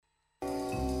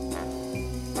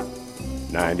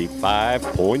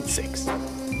95.6.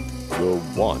 Your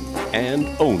one and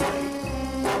only.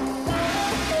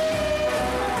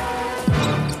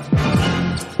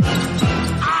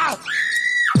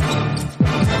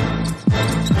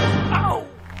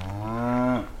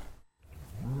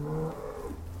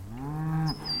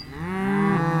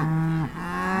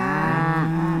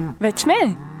 Willst du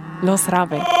mehr? Los,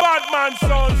 Rabe.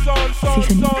 95,6.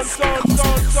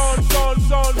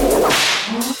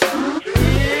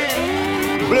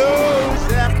 Blue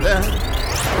Zeppelin.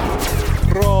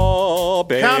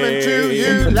 Robin. Coming to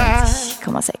you live.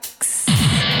 95,6.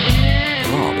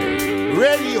 Robin.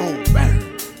 Radio burn.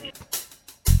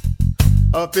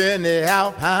 Up in the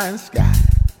alpine sky.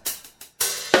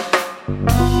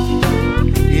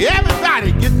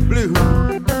 Everybody gets blue.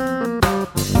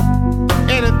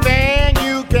 Anything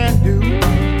you can do,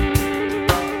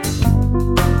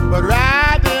 but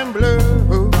ride them blues,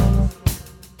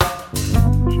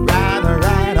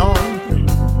 ride on through.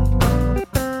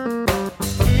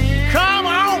 Come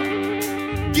on,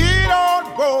 get on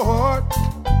board,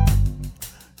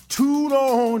 tune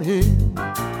on in,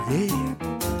 yeah,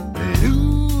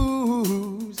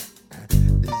 Blues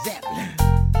Zeppelin.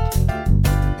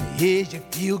 Here's your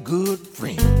feel-good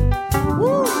friend.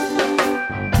 Woo!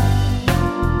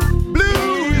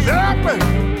 Zeppelin,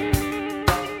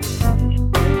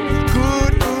 it's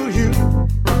good for you.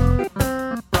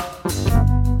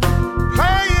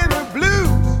 Playing the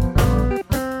blues,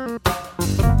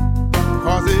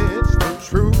 'cause it's the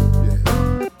truth. Yeah.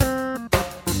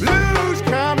 Blues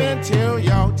come until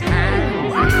your time.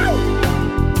 Wow.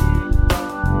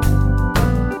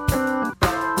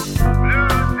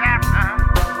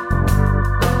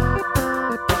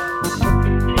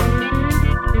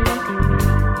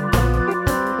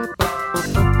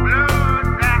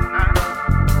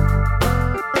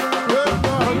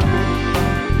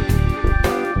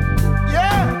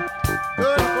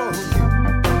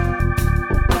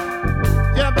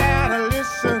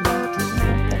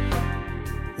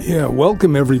 Yeah,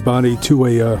 welcome everybody to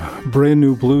a brand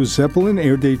new Blues Zeppelin.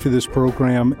 Air date for this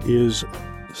program is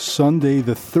Sunday,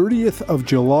 the 30th of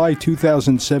July,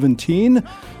 2017.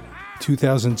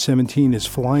 2017 is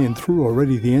flying through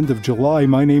already, the end of July.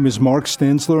 My name is Mark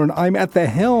Stensler, and I'm at the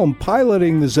helm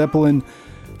piloting the Zeppelin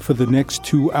for the next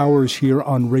 2 hours here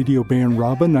on Radio Band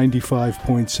Rabba,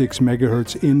 95.6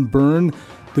 megahertz in Bern,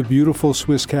 the beautiful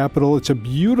Swiss capital. It's a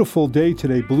beautiful day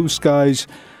today, blue skies.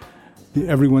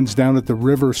 Everyone's down at the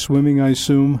river swimming, I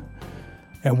assume.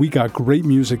 And we got great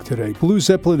music today. Blue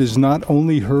Zeppelin is not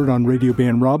only heard on Radio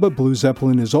Band Rabba, Blue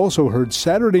Zeppelin is also heard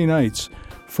Saturday nights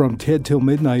from 10 till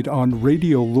midnight on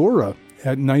Radio Laura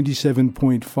at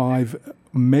 97.5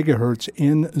 megahertz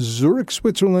in Zurich,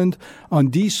 Switzerland, on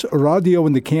Dies Radio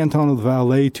in the Canton of the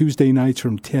Valais, Tuesday nights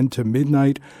from 10 to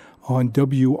midnight on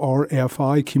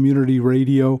WRFI Community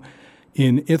Radio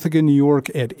in Ithaca, New York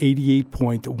at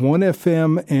 88.1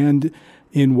 FM and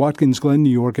in Watkins Glen, New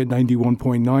York at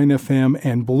 91.9 FM,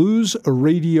 and Blues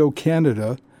Radio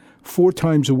Canada 4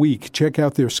 times a week. Check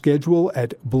out their schedule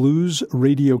at Blues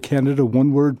Radio Canada,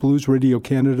 one word,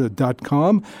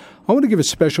 bluesradiocanada.com. I want to give a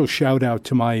special shout out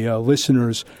to my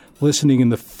listeners listening in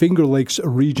the Finger Lakes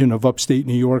region of upstate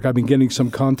New York. I've been getting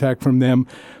some contact from them.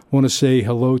 I want to say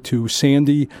hello to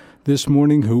Sandy this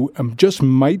morning, who just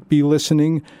might be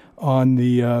listening on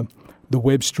the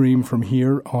web stream from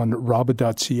here on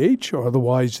rabba.ch, or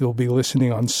otherwise they'll be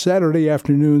listening on Saturday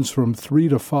afternoons from 3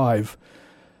 to 5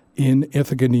 in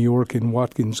Ithaca, New York, in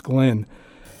Watkins Glen.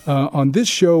 On this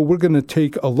show, we're going to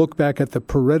take a look back at the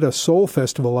Porretta Soul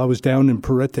Festival. I was down in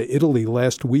Porretta, Italy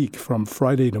last week from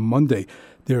Friday to Monday.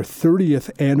 Their 30th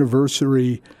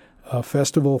anniversary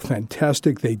festival,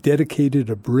 fantastic. They dedicated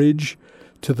a bridge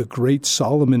to the great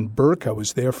Solomon Burke. I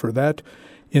was there for that.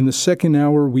 In the second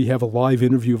hour, we have a live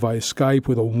interview via Skype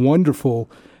with a wonderful,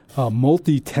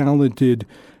 multi-talented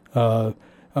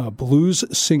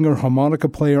blues singer, harmonica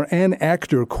player, and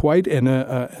actor, quite an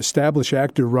established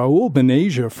actor, Raul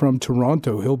Beneja from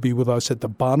Toronto. He'll be with us at the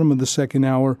bottom of the second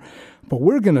hour. But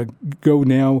we're going to go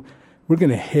now, we're going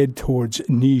to head towards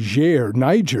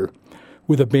Niger,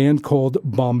 with a band called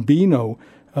Bombino.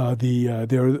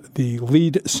 The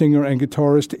lead singer and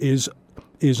guitarist is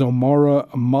Omara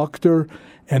Mokhtar,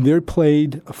 and they're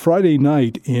played Friday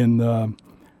night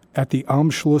at the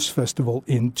Amschluss Festival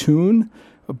in Thun.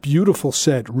 A beautiful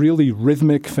set, really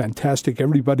rhythmic, fantastic.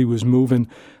 Everybody was moving.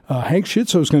 Hank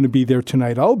Schitzo's going to be there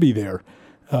tonight. I'll be there.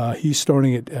 He's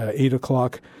starting at 8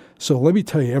 o'clock. So let me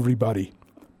tell you, everybody,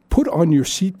 put on your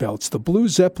seatbelts. The Blue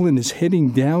Zeppelin is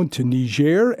heading down to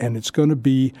Niger, and it's going to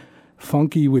be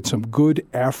funky with some good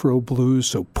Afro blues.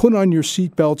 So put on your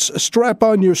seatbelts, strap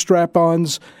on your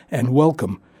strap-ons, and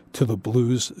welcome to the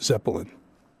Blues Zeppelin.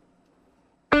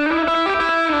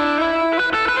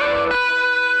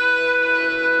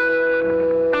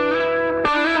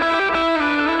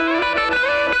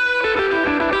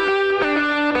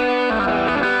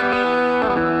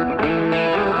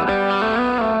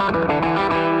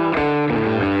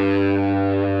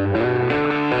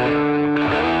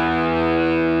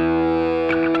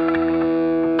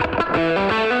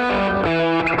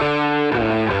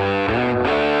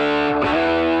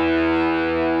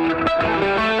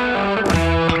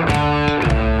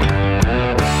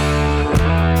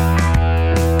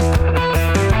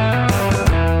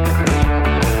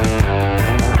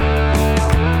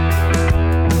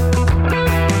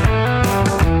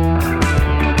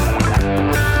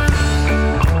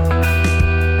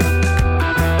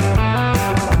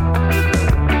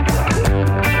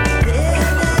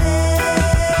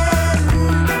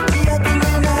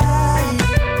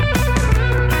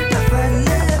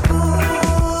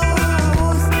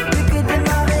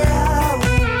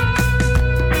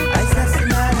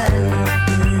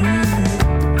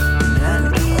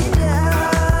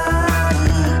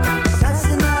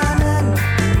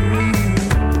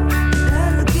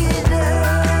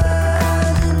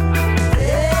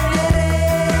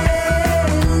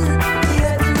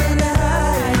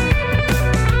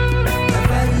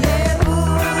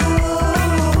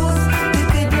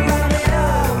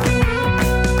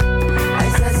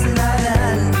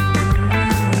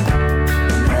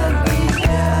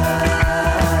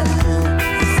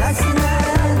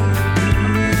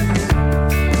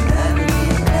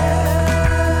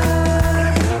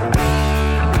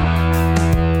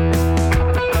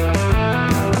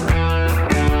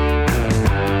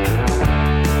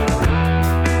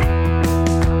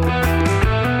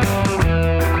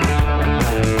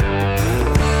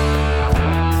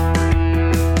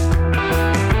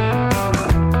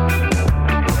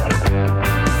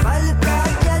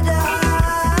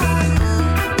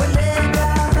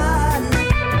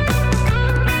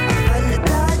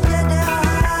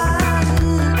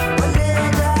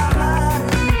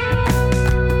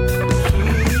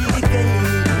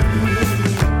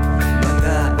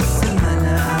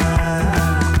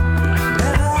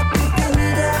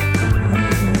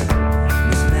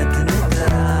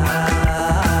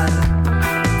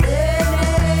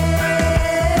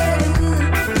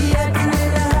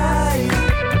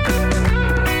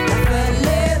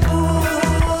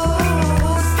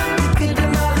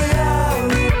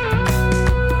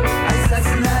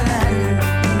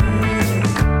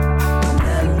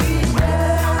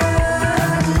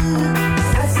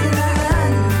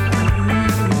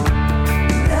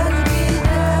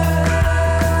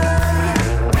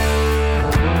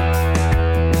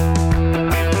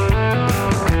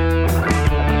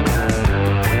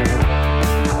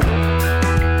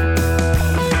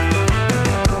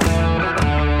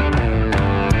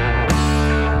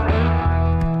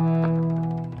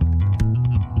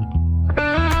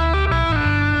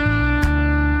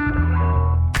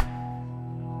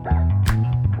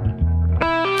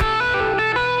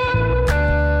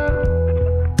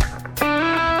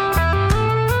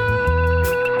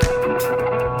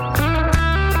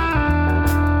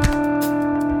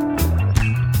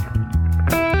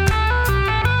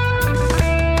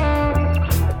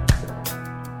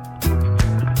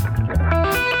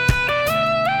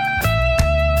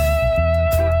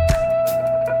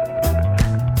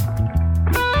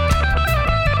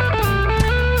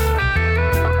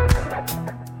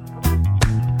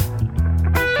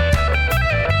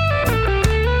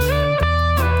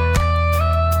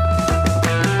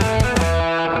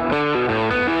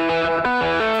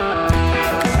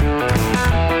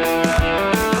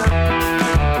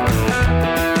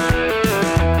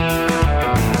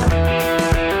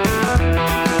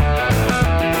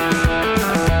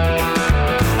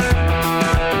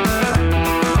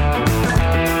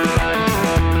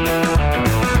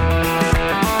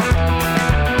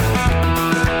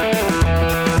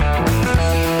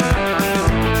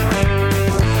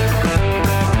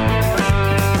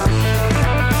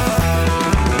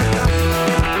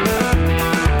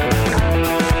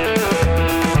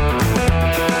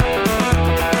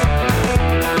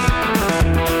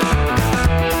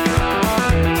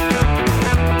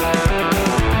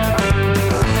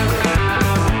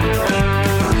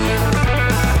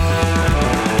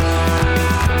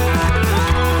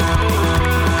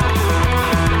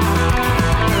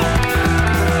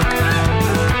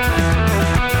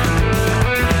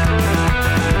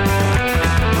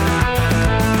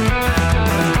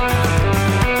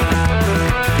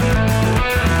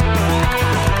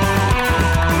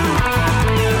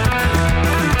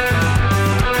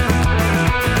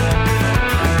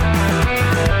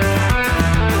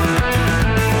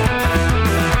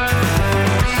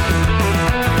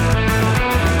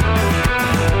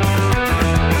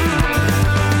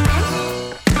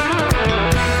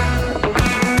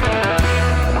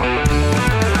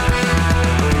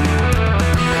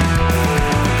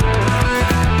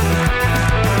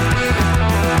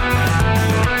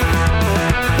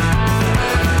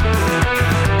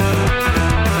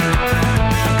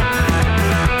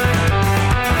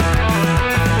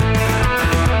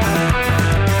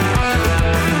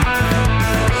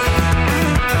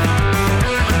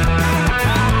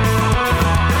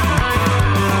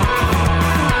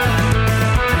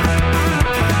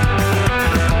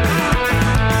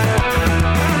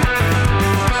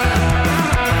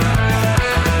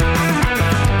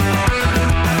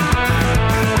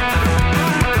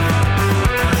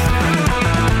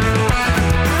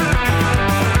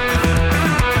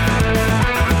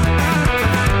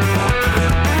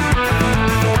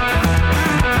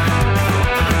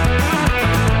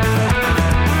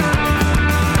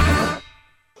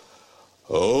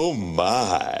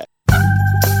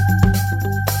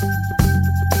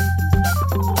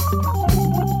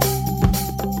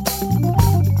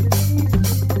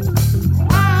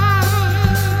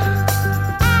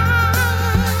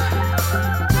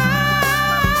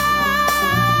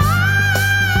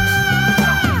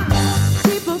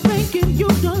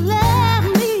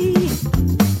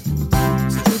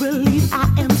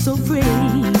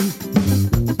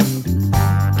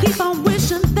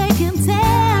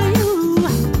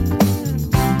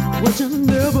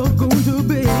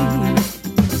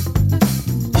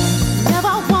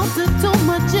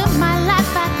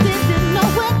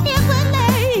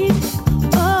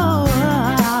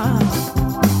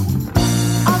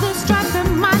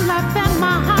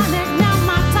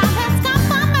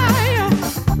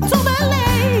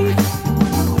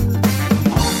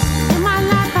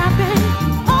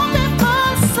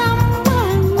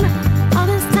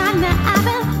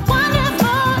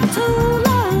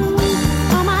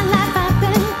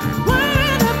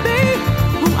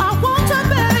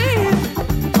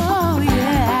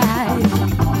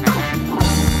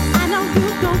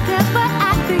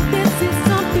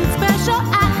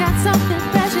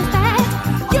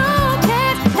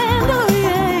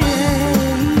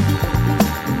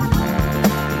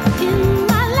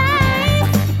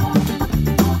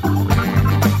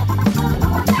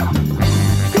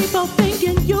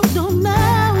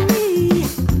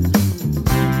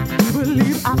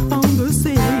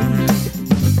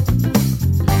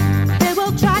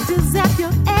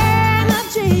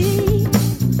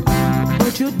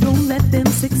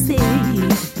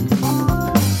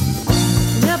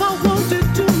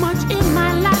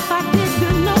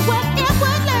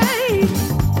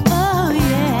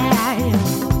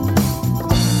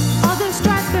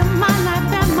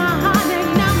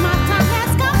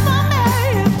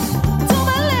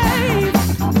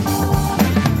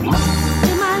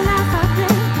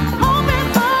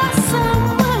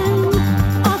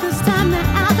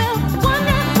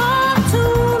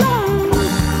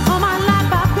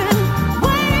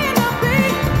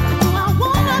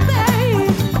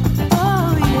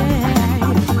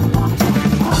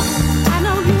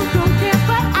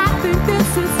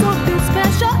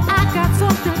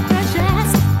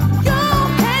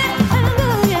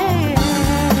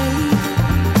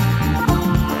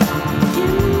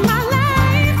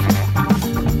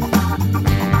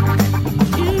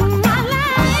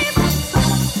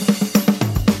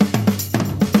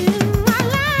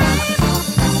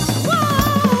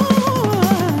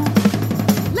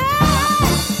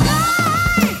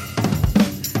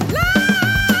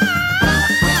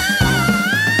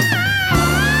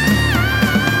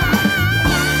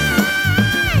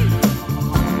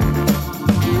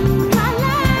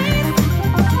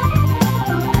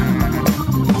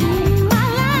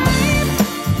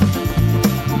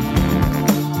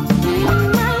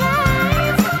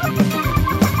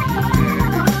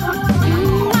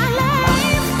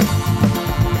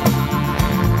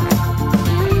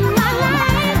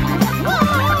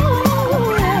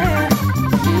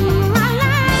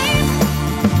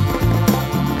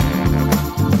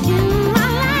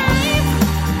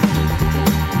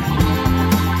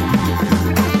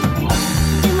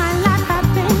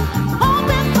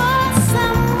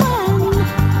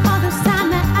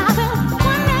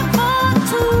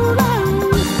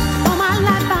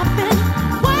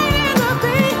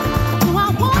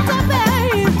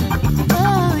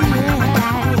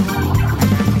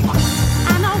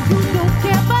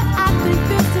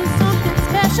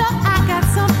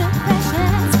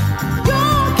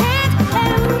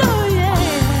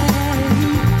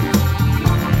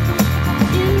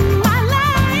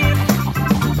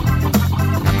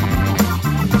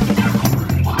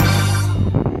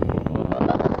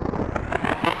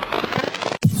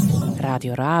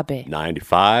 Radio Rabe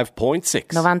 95.6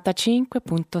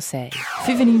 95.6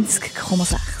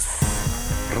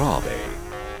 95,6 Rabe.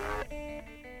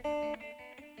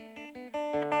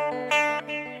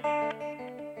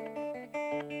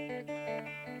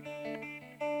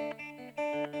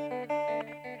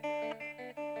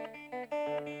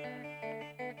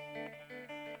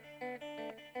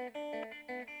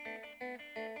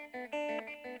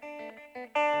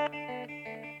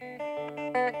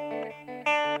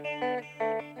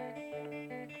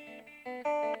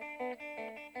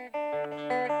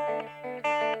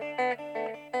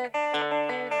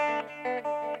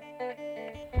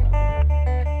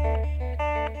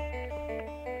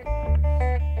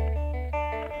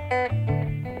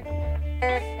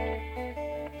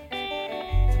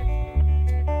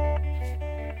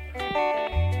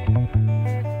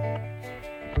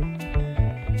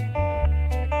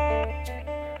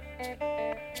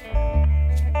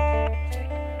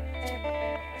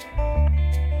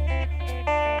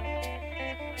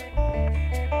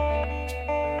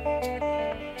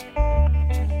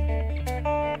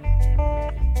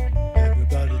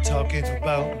 Talking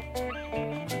about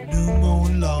a new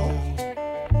moon lawn.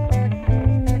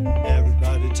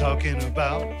 Everybody talking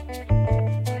about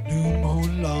a new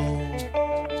moon lawn.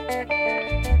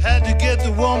 Had to get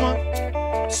the woman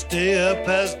to stay up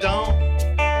past dawn.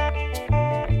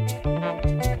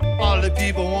 All the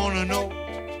people want to know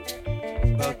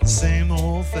about the same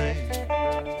old thing.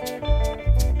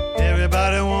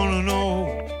 Everybody want to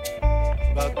know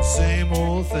about the same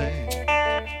old thing.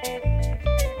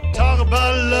 Talk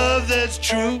about love that's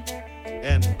true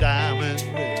and diamond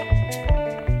red.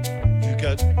 You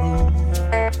got to move,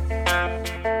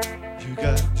 you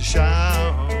got to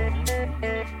shine.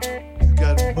 You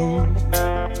got to move,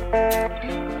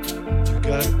 you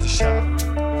got to shine.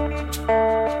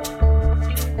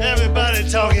 Everybody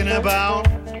talking about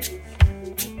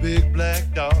a big black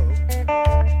dog.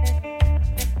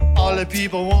 All the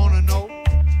people want to know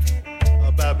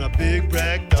about my big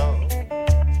black dog.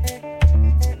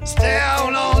 Stay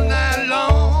out all night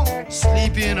long,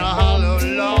 sleep in a hollow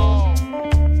log.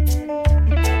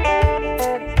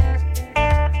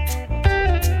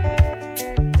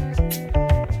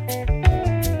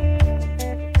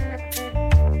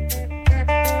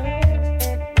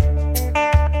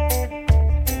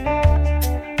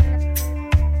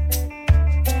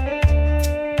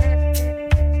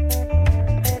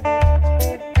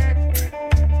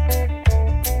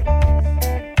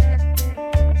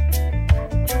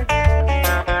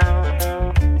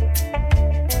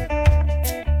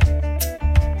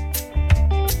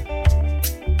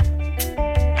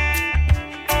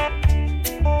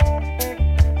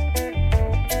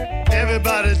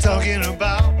 Everybody talking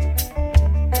about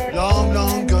long,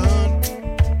 long gun.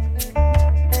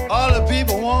 All the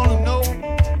people want to know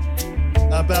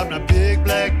about my big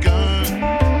black gun.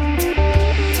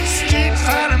 Street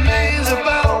fighter man's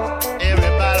about.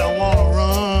 Everybody want to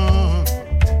run.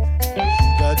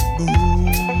 You got to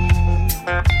move.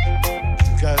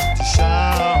 You got to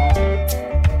shout.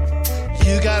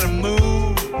 You got to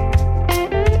move.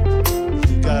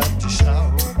 You got to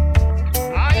shout.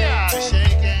 Oh yeah,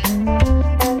 shaking.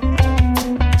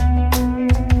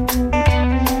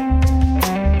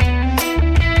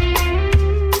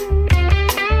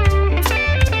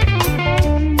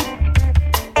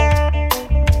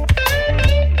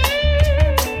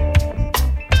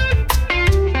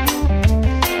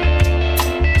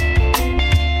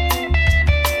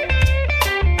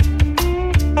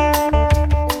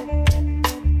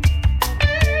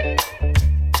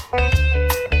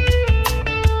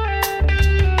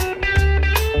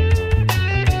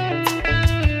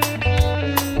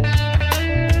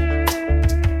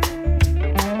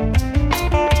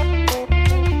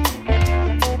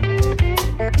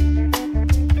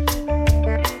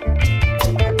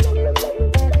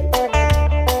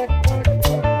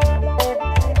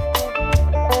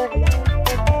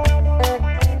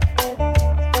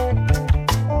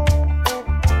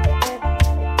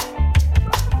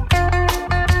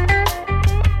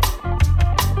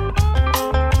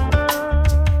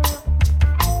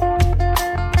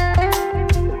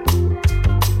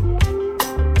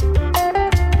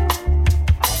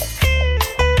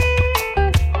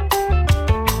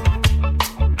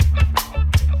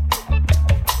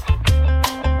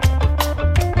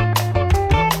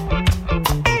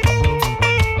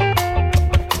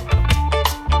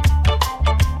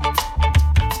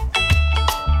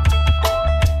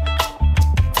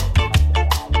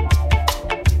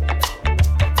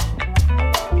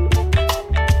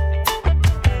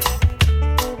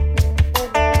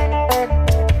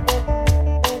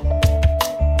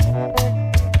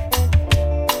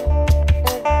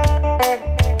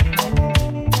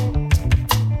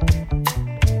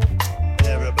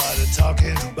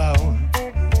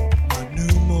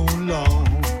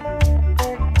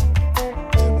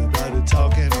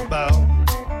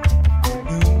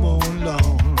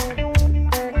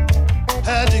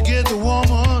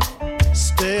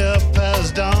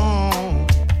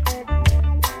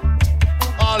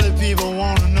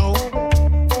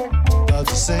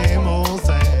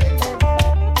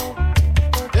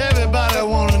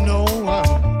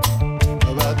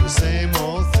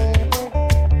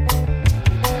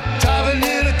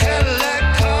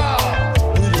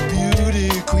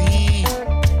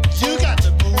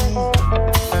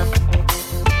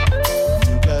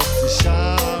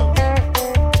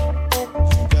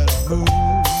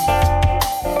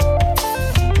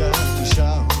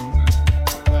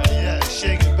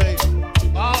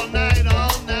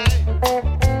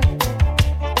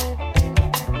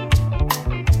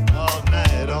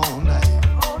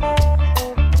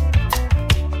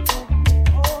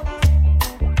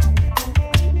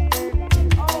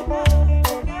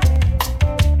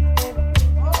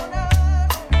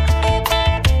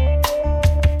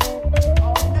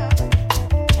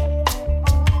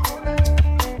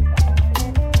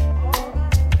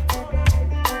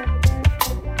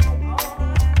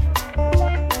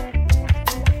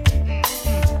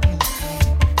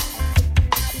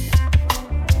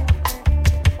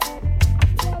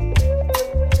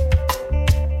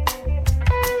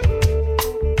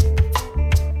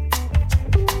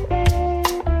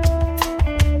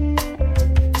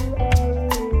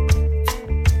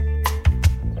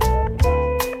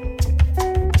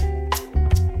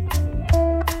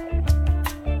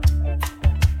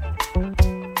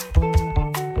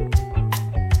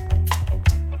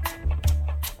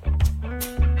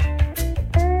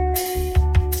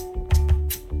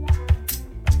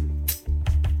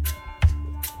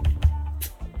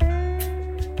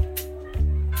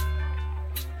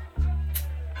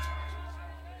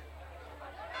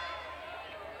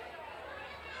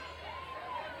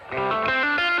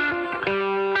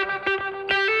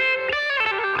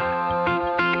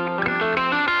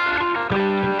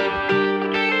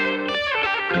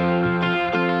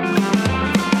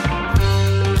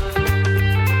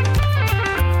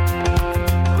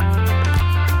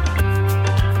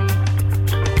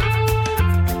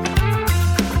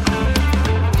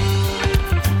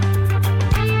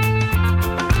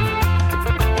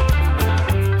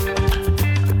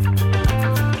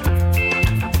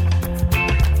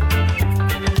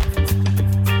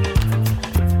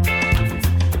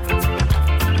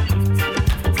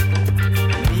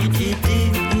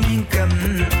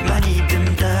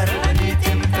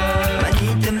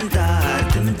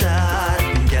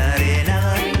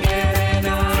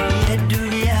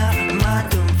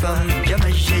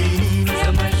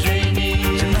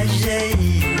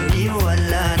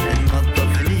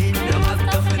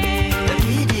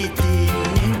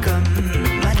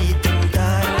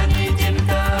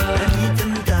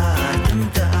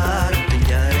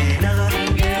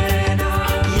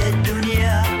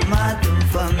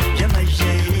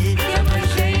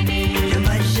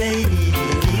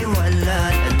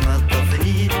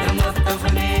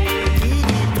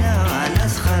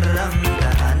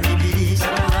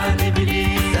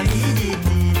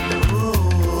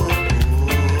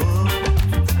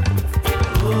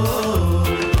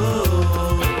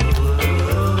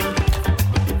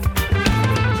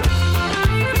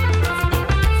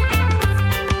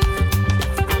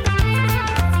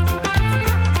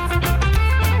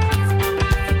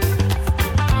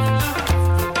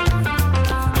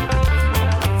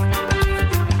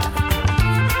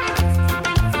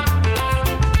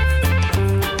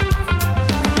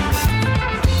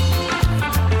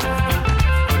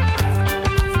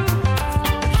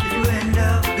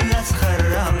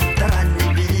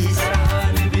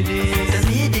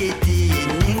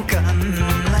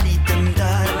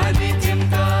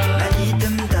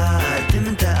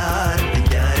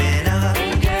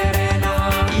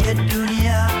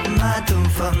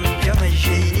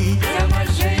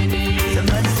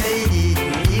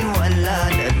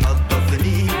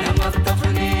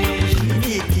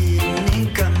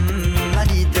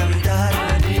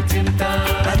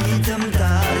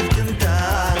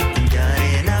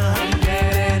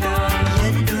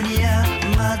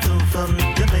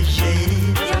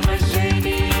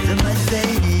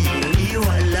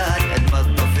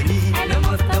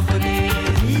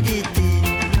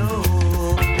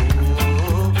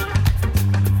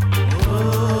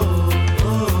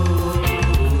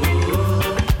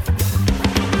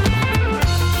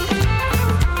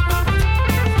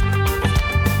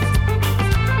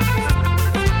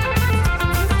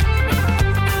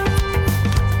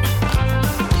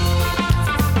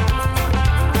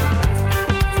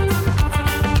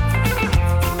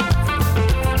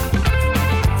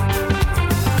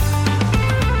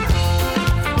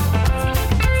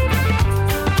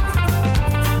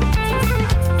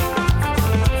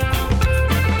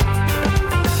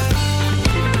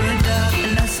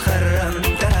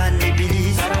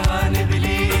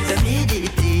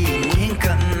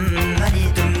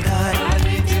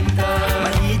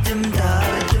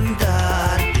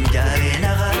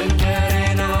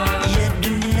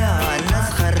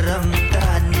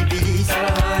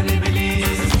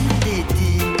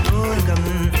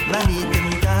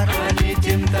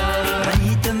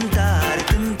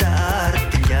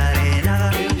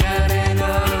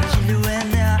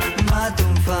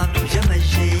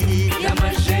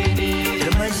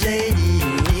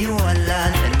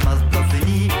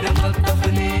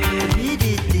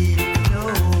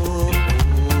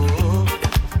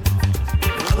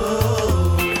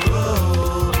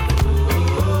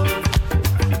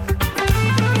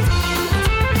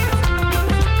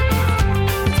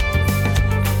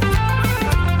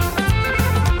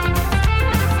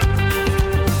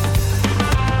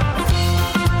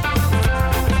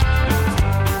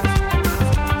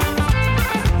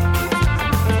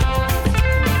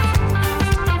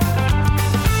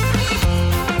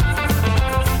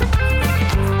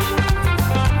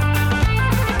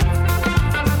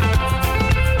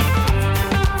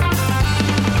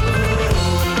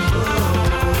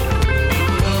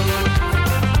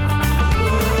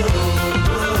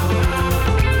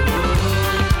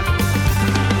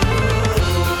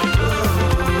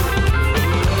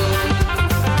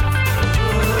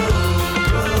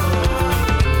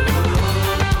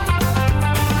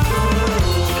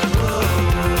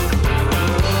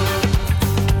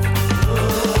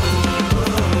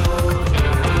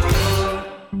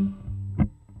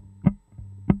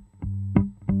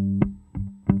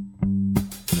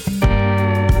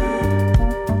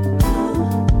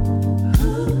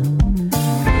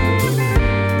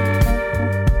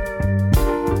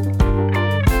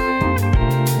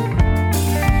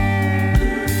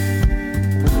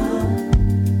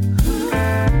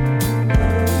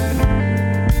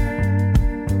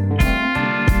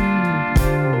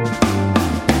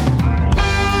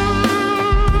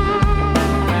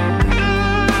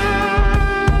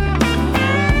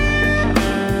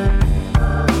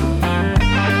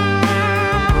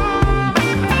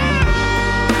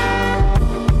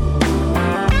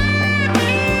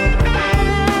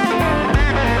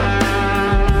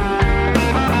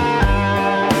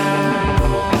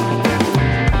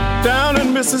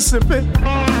 Mississippi,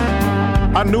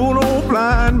 I knew an old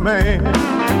blind man.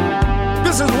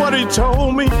 This is what he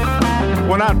told me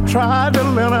when I tried to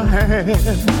lend a hand.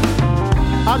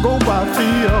 I go by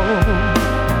feel.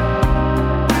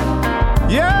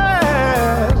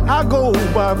 Yes, I go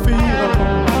by feel.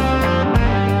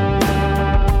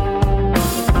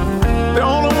 The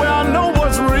only way I know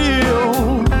what's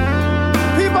real,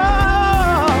 people,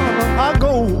 I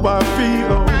go by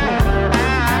feel.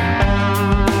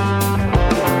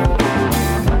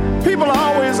 People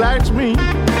always ask me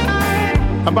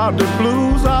about the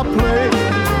blues I play.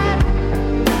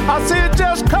 I say it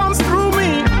just comes through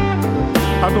me.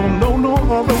 I don't know no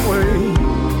other way.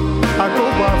 I go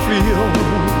by feel.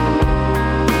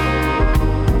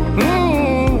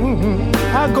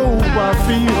 I go by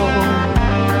feel.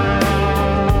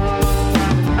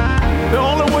 The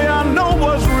only way I know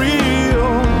what's real.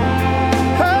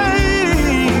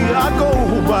 Hey, I go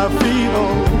by feel.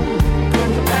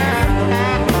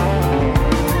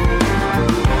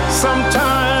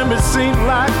 Sometimes it seems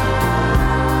like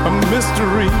a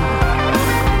mystery.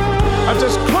 I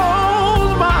just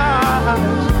close my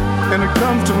eyes and it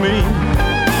comes to me.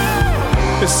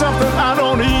 It's something I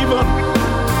don't even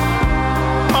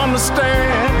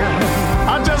understand.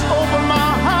 I just open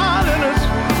my heart and it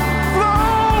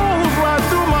flows right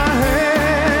through my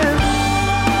hands.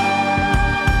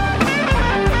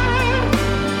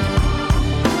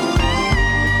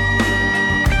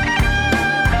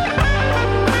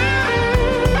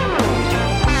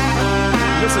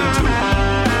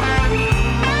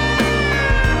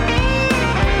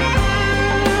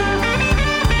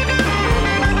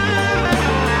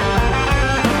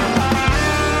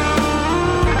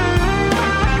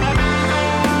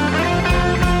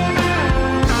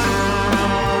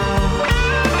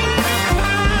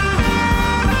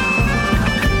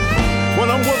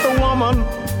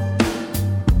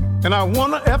 And I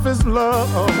wonder if it's love.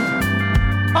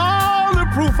 All the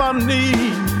proof I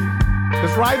need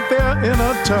is right there in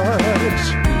a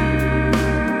touch.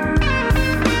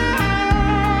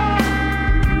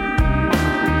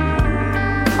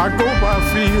 I go by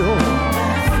feel.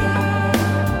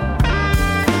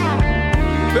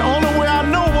 The only way I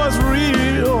know what's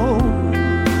real.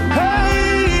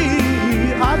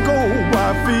 Hey, I go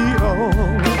by feel.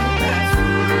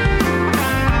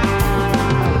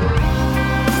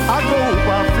 I go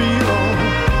by feel.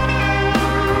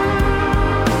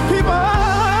 People,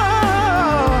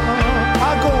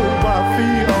 I go by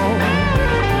feel.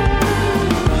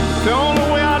 The only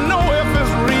way I know if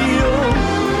it's real.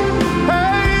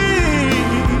 Hey,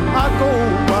 I go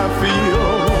by feel.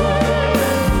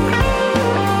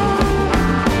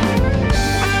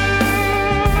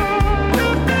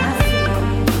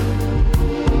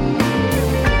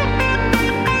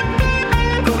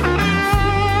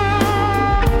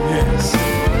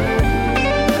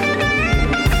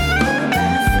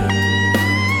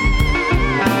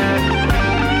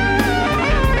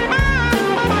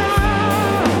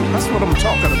 What I'm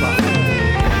talking about.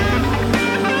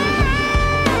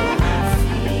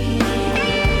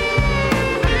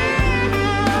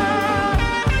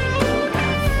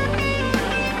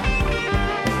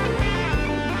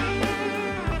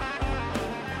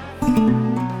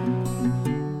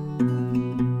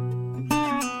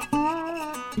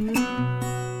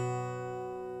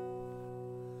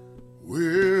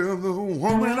 Well, the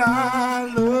woman I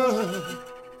love,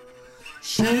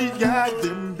 she got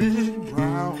them big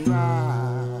brown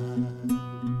eyes.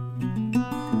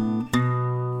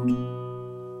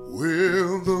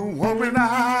 Well, the woman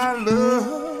I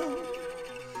love,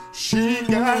 she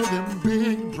got them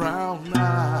big brown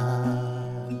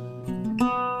eyes.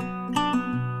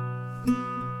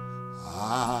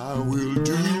 I will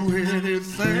do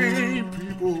anything,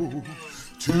 people,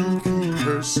 to keep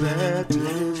her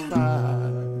satisfied.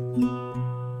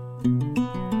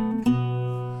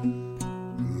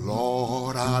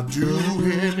 Lord, I'll do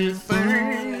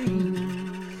anything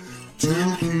to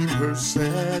keep her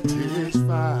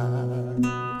satisfied.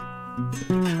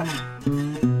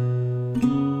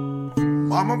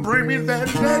 Mama, bring me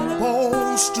that neck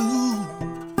bone stew.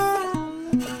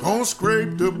 Gonna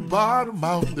scrape the bottom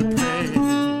out the pan.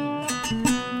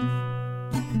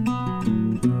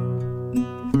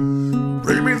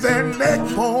 Bring me that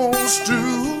neck bone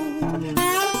stew.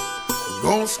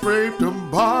 Gonna scrape the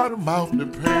bottom out the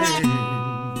pan.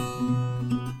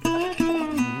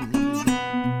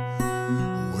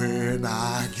 When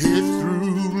I get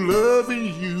through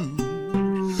loving you,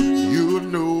 you'll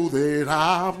know that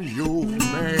I'm your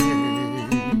man.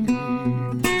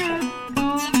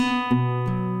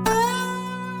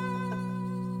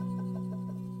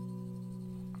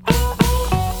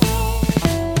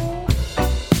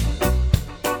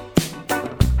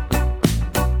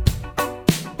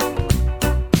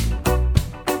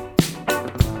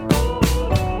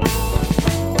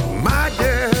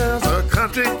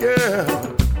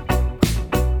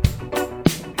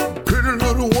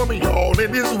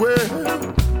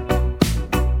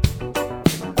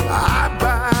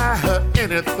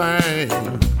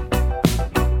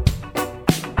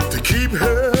 To keep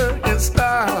her in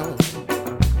style.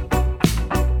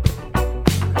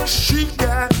 She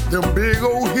got them big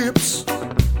old hips,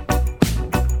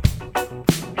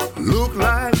 look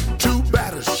like two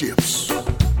battleships,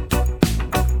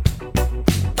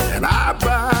 and I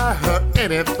buy her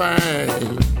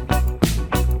anything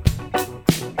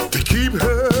to keep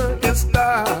her in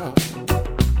style.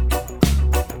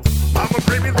 Mama,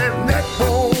 bring me that neck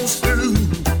bone stew.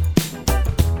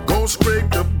 Gonna scrape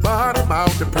the bottom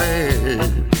out the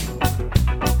pan.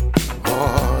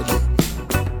 Oh, yeah.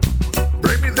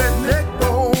 Bring me that neck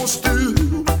bone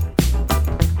stew.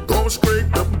 Gonna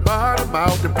scrape the bottom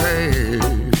out the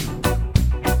pan.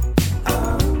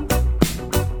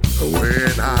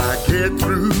 When I get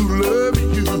through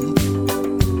loving you,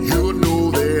 you'll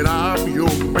know that I'm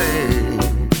your man.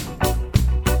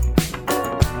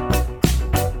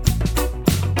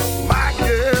 My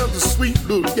girl's a sweet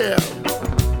little gal,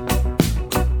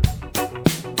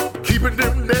 keeping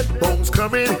them neck bones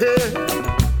coming here.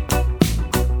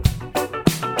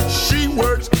 She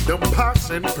works them pots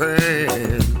and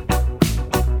pans.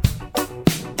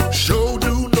 Sure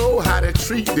do know how to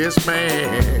treat this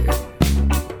man.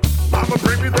 Mama,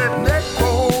 bring me that neck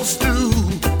bone stew.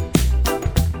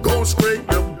 Gonna scrape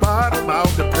the bottom out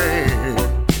the pan.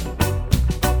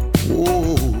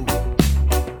 Whoa.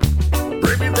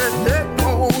 Bring me that neck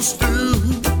bone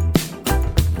stew.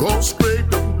 Gonna scrape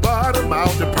the bottom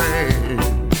out the pan.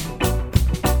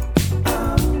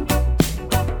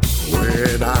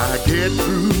 When I get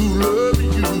through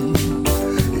loving you,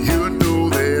 you know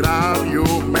that I'm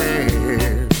your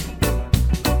man.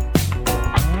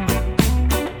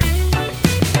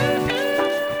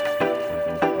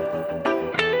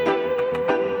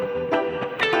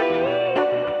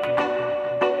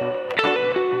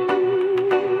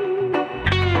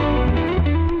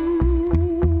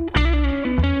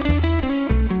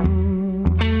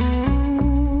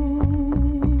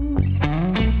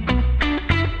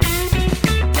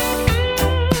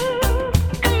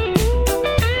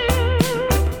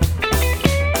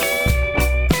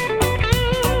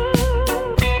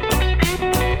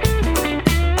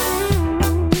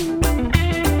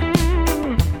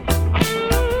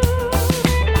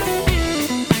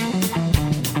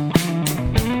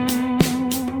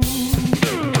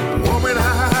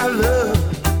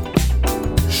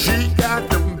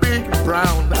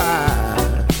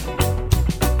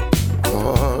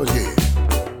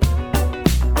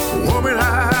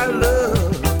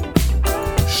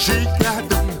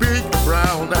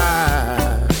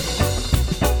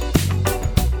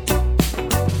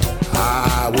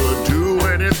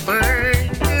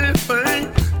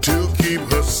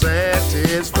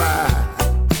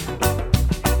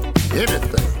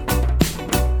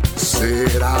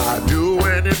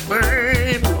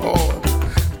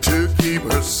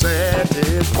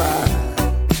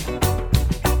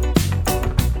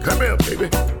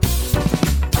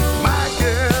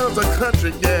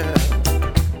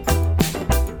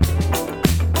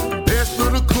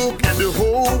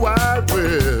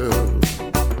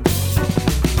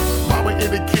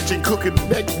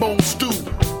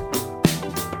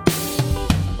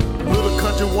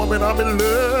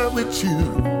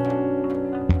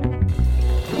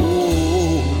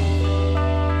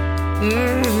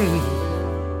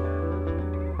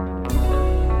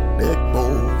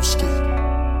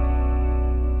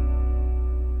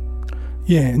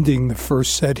 Yeah, ending the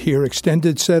first set here,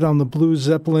 extended set on the Blue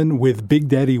Zeppelin with Big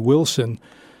Daddy Wilson,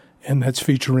 and that's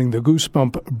featuring the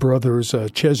Goosebump brothers,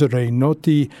 Cesare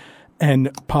Notti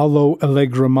and Paolo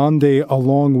Allegramonte,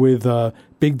 along with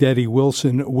Big Daddy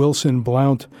Wilson, Wilson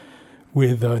Blount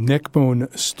with Neckbone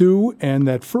Stew. And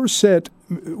that first set,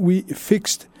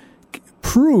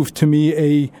 proved to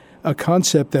me a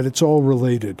concept that it's all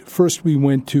related. First, we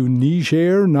went to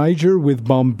Niger with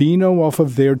Bombino off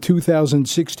of their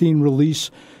 2016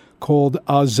 release called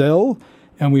Azel,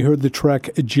 and we heard the track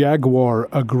Jaguar,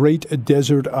 A Great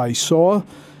Desert I Saw.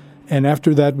 And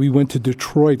after that, we went to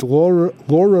Detroit.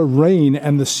 Laura Rain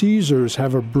and the Caesars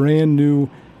have a brand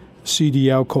new CD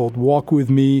out called Walk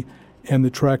With Me, and the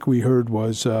track we heard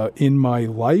was In My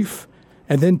Life.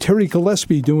 And then Terry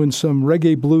Gillespie doing some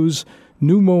reggae blues,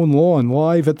 New Mown Lawn,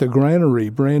 live at the Granary,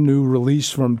 brand new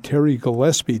release from Terry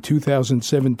Gillespie,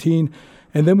 2017.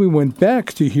 And then we went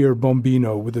back to hear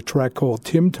Bombino with a track called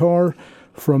Timtar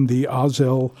from the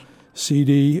Azel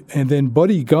CD. And then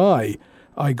Buddy Guy,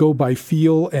 I Go By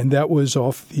Feel, and that was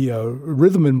off the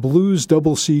Rhythm and Blues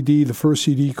double CD, the first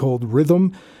CD called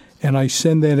Rhythm. And I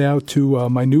send that out to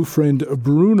my new friend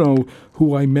Bruno,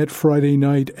 who I met Friday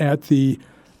night at the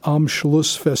Am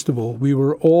Schluss Festival. We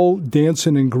were all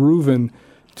dancing and grooving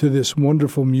to this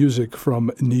wonderful music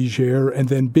from Niger. And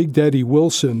then Big Daddy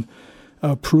Wilson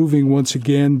proving once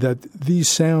again that these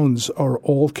sounds are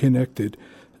all connected.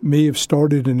 May have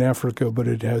started in Africa, but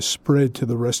it has spread to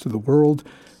the rest of the world,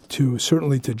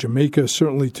 certainly to Jamaica,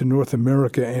 certainly to North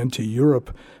America and to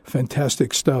Europe.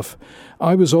 Fantastic stuff.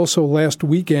 I was also last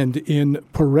weekend in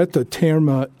Porretta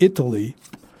Terme, Italy,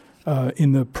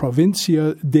 in the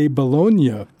Provincia di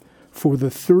Bologna for the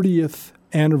 30th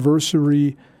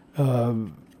anniversary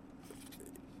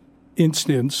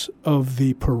instance of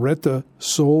the Porretta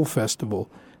Soul Festival.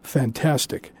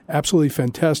 Fantastic. Absolutely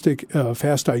fantastic.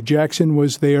 Fast Eye Jackson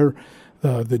was there.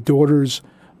 The daughters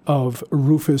of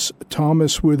Rufus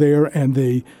Thomas were there, and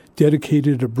they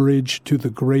dedicated a bridge to the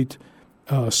great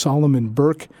Solomon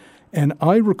Burke. And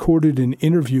I recorded an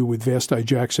interview with Vast Eye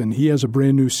Jackson. He has a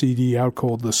brand new CD out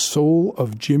called The Soul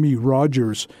of Jimmy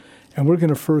Rogers. And we're going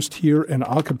to first hear an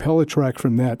a cappella track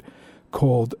from that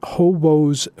called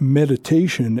Hobo's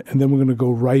Meditation. And then we're going to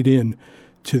go right in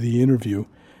to the interview.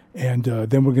 And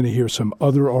then we're going to hear some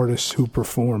other artists who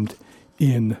performed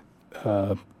in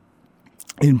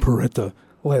Porretta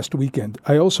last weekend.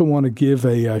 I also want to give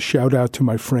a shout out to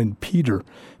my friend Peter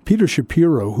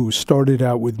Shapiro, who started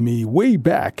out with me way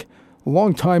back a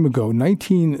long time ago,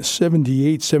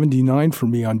 1978, 79 for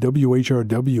me on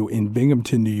WHRW in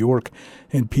Binghamton, New York.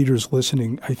 And Peter's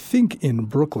listening, I think, in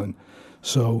Brooklyn.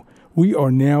 So we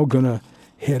are now going to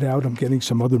head out. I'm getting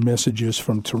some other messages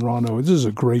from Toronto. This is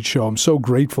a great show. I'm so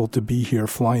grateful to be here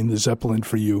flying the Zeppelin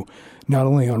for you, not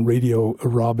only on Radio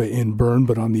Araba in Bern,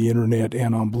 but on the internet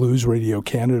and on Blues Radio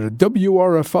Canada.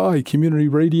 WRFI Community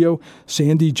Radio.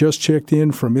 Sandy just checked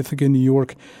in from Ithaca, New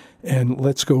York. And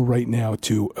let's go right now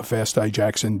to Vasti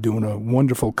Jackson doing a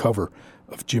wonderful cover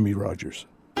of Jimmie Rodgers.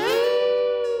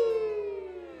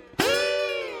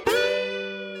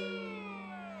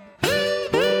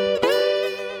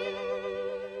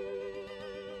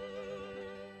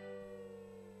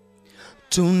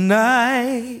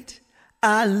 Tonight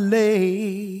I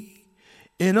lay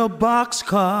in a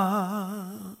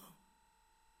boxcar,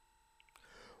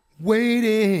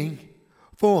 waiting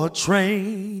for a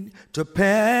train to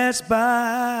pass by.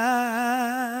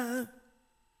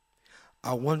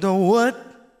 I wonder what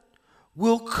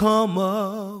will come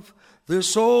of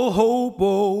this old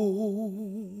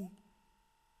hobo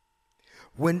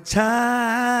when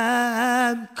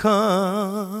time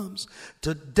comes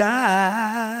to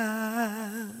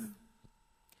die.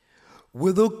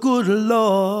 With a good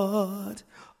Lord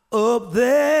up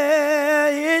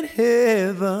there in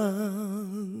heaven,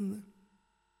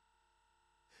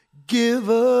 give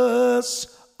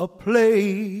us a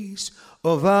place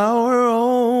of our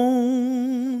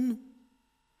own.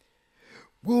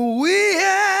 Will we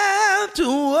have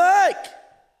to work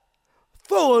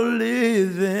for a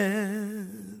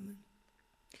living,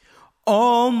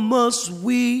 or must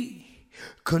we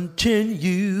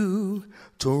continue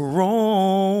to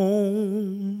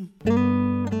roam?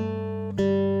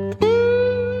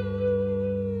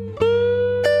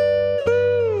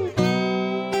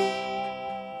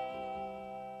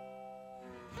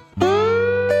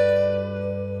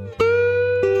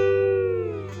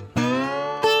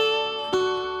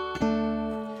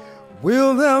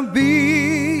 Will there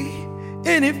be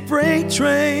any freight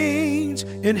trains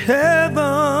in heaven?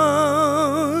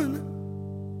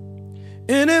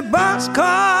 Any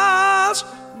boxcars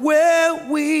where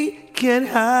we can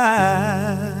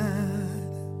hide?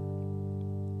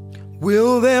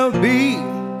 Will there be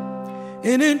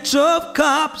any tough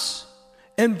cops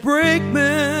and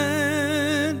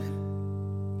brakemen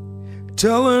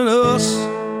telling us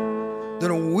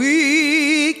that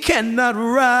we cannot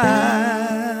ride?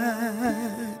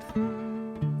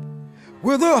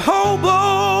 With a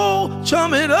hobo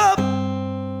chumming up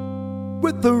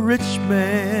with the rich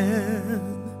man,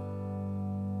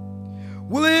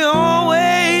 will he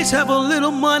always have a little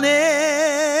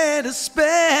money to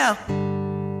spare?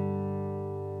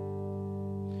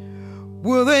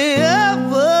 Will they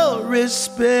ever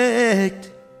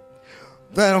respect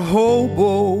that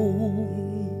hobo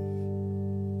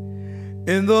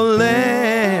in the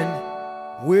land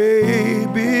way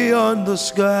beyond the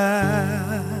sky?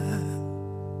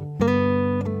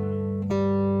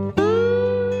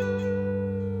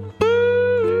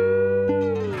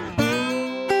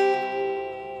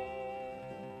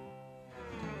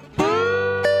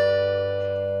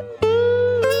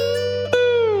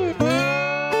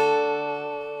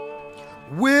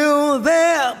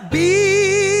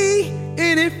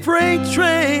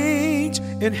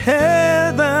 In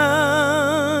heaven,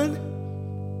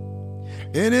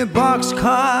 any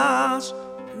boxcars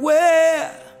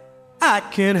where I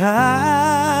can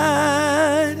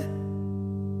hide?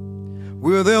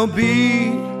 Will there be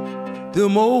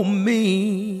them old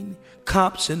mean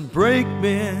cops and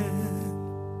brakemen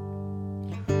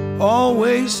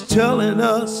always telling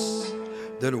us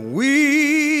that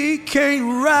we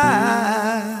can't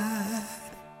ride?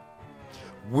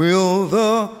 Will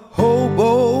the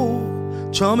hobo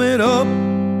chumming up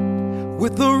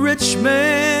with the rich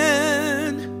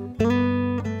man,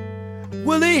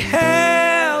 will he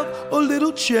have a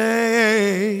little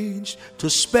change to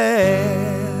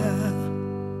spare?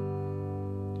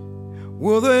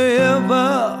 Will they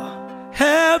ever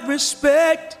have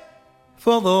respect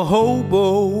for the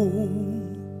hobo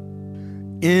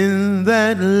in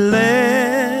that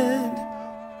land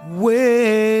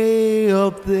way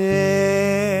up there?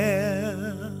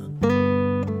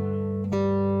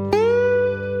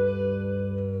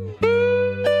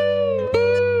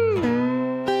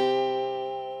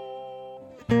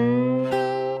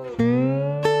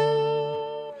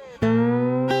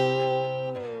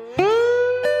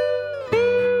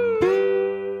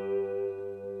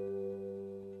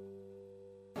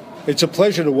 It's a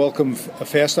pleasure to welcome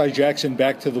Vasti Jackson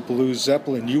back to the Blues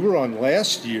Zeppelin. You were on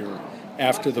last year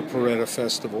after the Paretta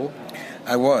Festival.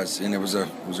 I was, and it was a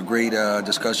great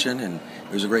discussion, and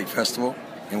it was a great festival.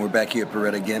 And we're back here at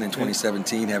Paretta again in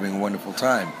 2017, having a wonderful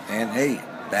time. And hey,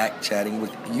 back chatting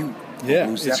with you. Yeah,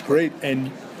 it's great.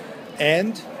 And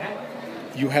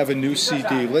you have a new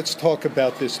CD. Let's talk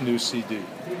about this new CD.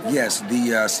 Yes,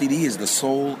 the CD is The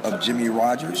Soul of Jimmy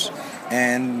Rogers,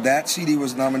 and that CD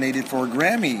was nominated for a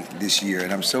Grammy this year,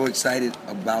 and I'm so excited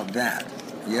about that.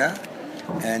 Yeah,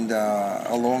 and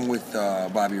along with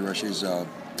Bobby Rush's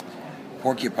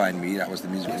Porcupine Me, that was the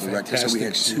musical director. So we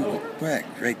had two.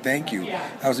 Great, thank you.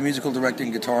 I was the musical director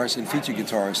and guitarist and featured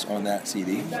guitarist on that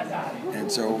CD,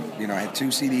 and so I had two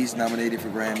CDs nominated for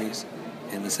Grammys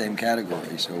in the same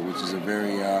category. So, which is a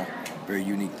very, very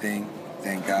unique thing.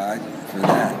 Thank God for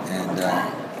that,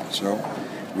 and so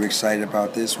we're excited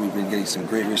about this. We've been getting some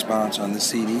great response on the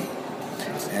CD.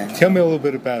 And tell me a little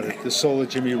bit about it. The Soul of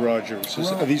Jimmy Rogers.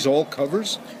 Are these all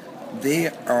covers?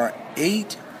 There are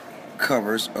 8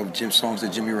 covers of songs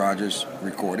that Jimmy Rogers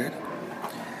recorded,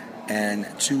 and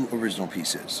 2 original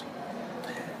pieces.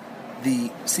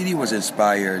 The CD was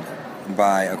inspired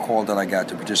by a call that I got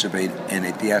to participate in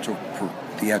a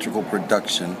theatrical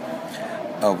production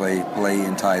of a play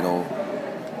entitled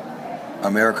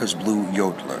America's Blue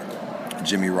Yodeler,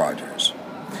 Jimmy Rogers.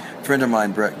 A friend of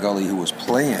mine, Brett Gully, who was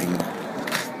playing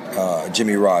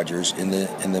Jimmy Rogers in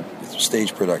the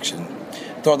stage production,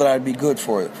 thought that I'd be good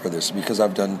for this because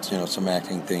I've done some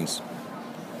acting things,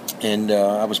 and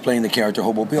I was playing the character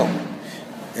Hobo Bill,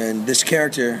 and this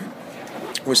character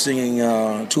was singing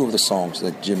 2 of the songs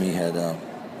that Jimmy had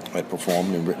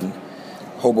performed and written,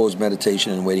 Hobo's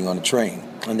Meditation and Waiting on a Train,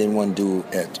 and then one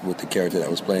duet with the character that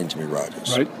was playing Jimmy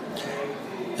Rogers. Right.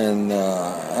 And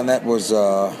that was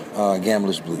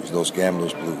Gambler's Blues, those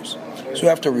Gambler's Blues. So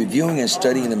after reviewing and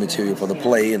studying the material for the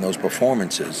play and those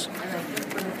performances,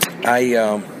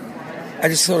 I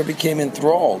just sort of became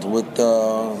enthralled with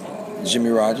Jimmy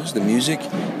Rogers, the music,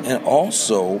 and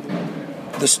also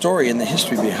the story and the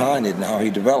history behind it and how he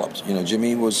developed.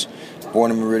 Jimmy was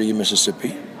born in Meridian,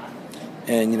 Mississippi,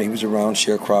 and he was around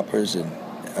sharecroppers and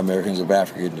Americans of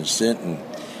African descent, and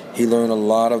he learned a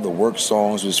lot of the work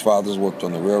songs. His fathers worked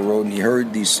on the railroad, and he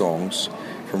heard these songs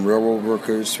from railroad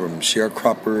workers, from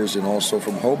sharecroppers, and also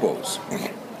from hobos.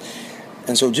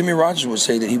 And so Jimmy Rogers would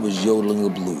say that he was yodeling the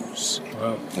blues.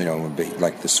 Wow.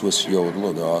 Like the Swiss yodel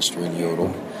or the Austrian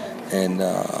yodel. And,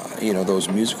 those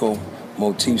musical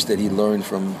motifs that he learned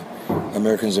from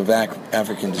Americans of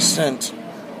African descent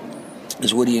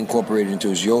is what he incorporated into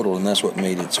his yodel, and that's what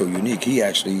made it so unique. He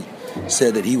actually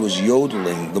said that he was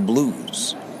yodeling the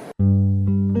blues.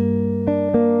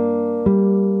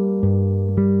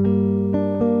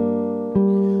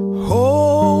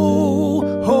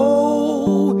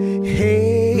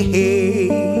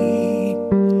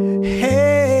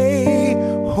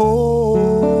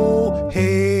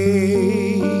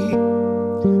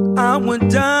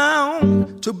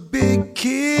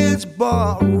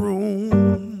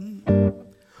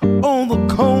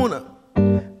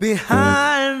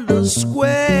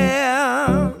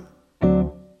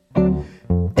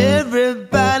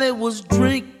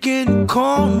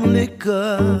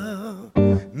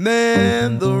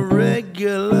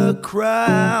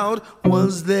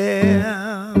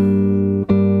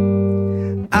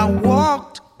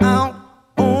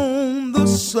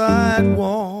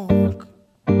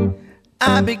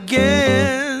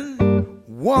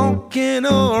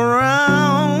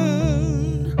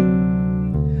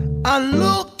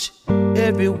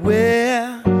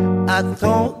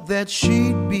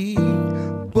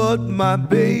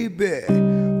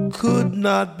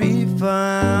 Not be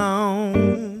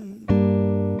found.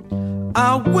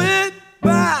 I went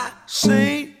by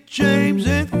St. James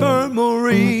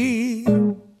Infirmary,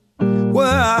 where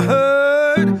I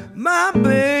heard my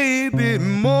baby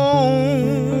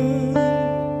moan.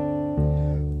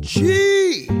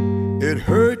 Gee, it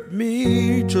hurt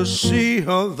me to see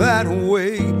her that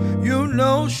way.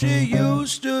 She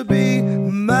used to be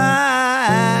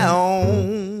my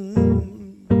own.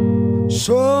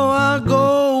 So I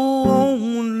go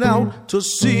out to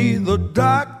see the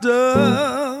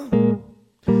doctor.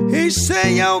 He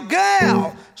said, yo,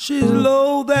 gal, she's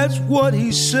low, that's what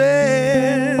he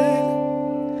said.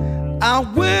 I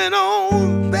went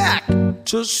on back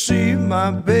to see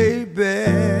my baby.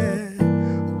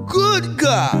 Good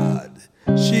God,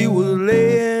 she was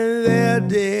laying there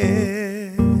dead.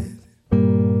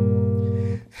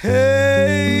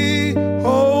 Hey,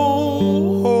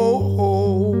 ho, ho, ho.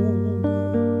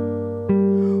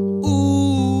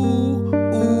 Ooh,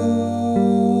 ooh.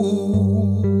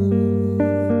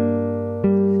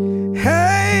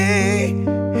 Hey,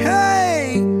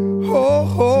 hey, ho,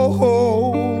 ho, ho.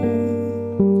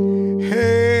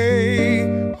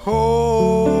 Hey,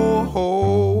 ho, ho.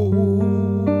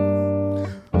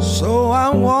 So I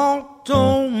walked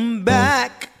on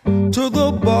back to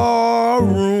the bar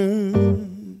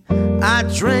room. I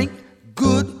drank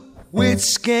good whiskey it's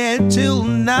scared till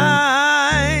night.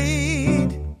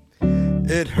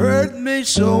 It hurt me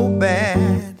so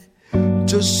bad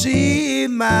to see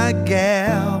my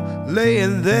gal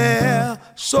laying there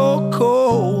so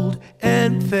cold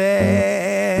and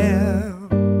fair.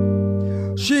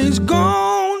 She's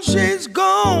gone,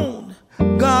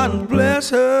 God bless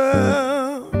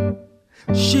her.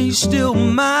 She's still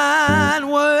mine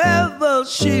wherever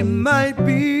she might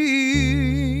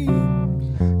be.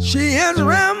 She has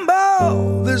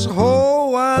rambled this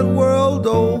whole wide world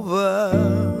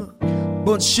over,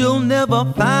 but she'll never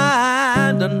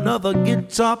find another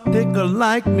guitar picker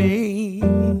like me.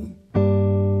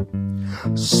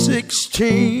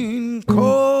 16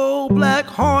 cold black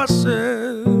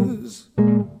horses,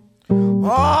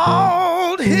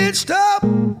 all hitched up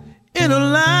in a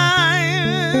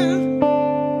line,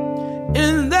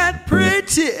 in that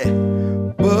pretty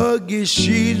buggy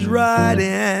she's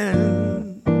riding.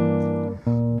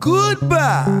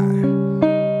 Goodbye,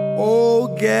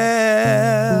 old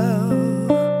gal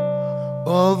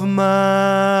of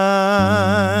mine.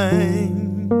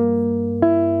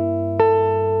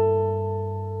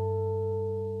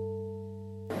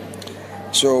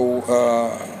 So,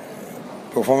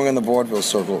 performing on the vaudeville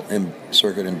circuit in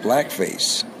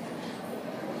blackface,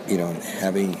 you know,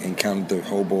 having encountered the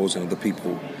hobos and other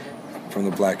people from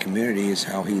the black community is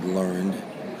how he learned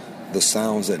the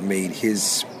sounds that made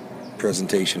his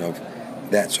presentation of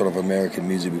that sort of American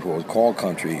music before it was called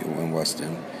country in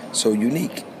Western so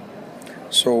unique.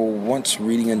 So once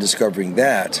reading and discovering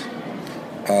that,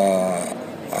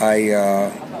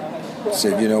 I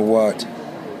said, you know what,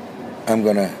 I'm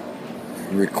going to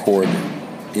record,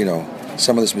 you know,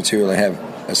 some of this material. I have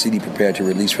a CD prepared to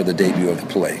release for the debut of the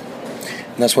play.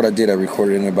 And that's what I did. I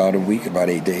recorded it in about a week, about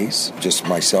 8 days, just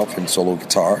myself and solo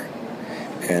guitar.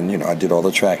 And, you know, I did all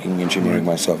the tracking, engineering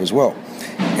myself as well.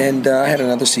 And I had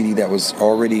another CD that was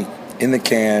already in the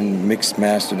can, mixed,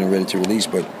 mastered, and ready to release,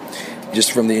 but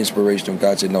just from the inspiration of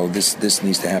God said, no, this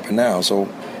needs to happen now. So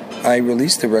I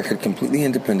released the record completely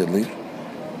independently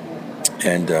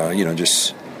and, you know,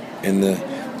 just in the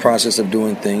process of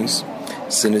doing things,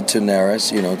 sent it to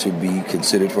NARAS, you know, to be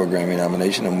considered for a Grammy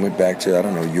nomination, and went back to, I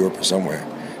don't know, Europe or somewhere.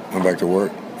 Went back to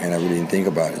work, and I really didn't think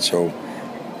about it. So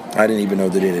I didn't even know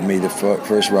that it had made the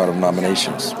first round of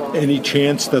nominations. Any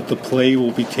chance that the play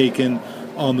will be taken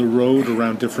on the road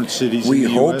around different cities in the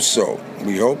We hope U.S.? so.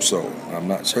 We hope so. I'm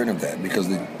not certain of that because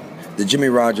the Jimmy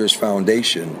Rogers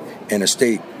Foundation and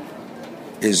estate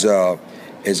is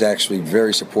actually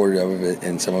very supportive of it,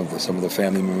 and some of the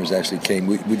family members actually came.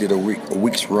 We did a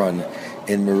week's run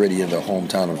in Meridian, the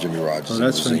hometown of Jimmy Rogers. Oh,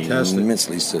 that's fantastic.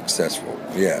 Immensely successful.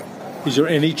 Yeah. Is there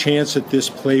any chance that this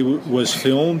play was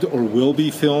filmed or will be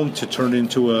filmed to turn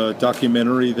into a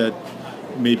documentary that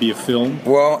may be a film?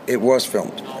 Well, it was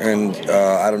filmed, and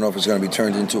I don't know if it's going to be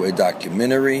turned into a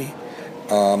documentary.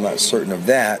 I'm not certain of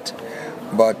that,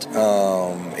 but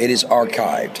it is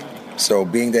archived. So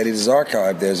being that it is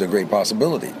archived, there's a great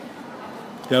possibility.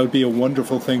 That would be a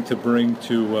wonderful thing to bring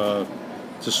to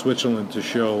Switzerland to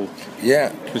show.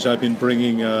 Yeah. Because I've been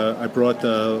bringing, I brought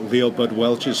Leo Bud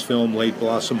Welch's film, Late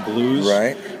Blossom Blues.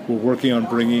 Right. We're working on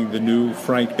bringing the new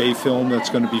Frank Bay film that's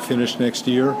going to be finished next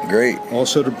year. Great.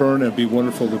 Also to burn, it'd be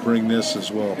wonderful to bring this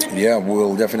as well. Yeah,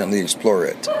 we'll definitely explore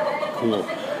it. Cool.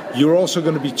 You're also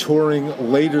going to be touring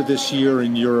later this year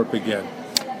in Europe again.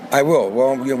 I will.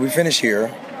 Well, we finish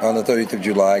here on the 30th of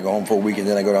July. I go home for a week, and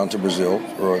then I go down to Brazil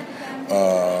for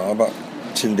about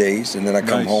 10 days, and then I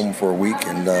come home for a week,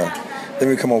 and then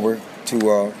we come over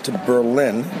to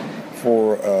Berlin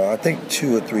for I think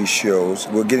 2 or 3 shows.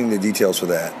 We're getting the details for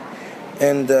that,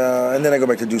 and then I go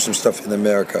back to do some stuff in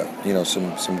America. You know,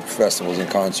 some festivals and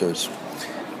concerts,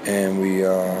 and we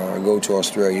go to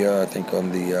Australia. I think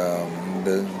on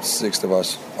the 6th of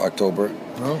October.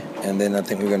 Oh. And then I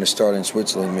think we're going to start in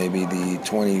Switzerland maybe the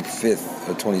 25th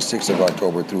or 26th of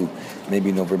October through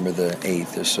maybe November the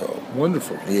 8th or so.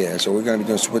 Wonderful. Yeah, so we're going to be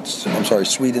doing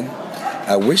Sweden.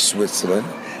 I wish Switzerland,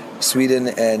 Sweden,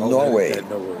 and Norway.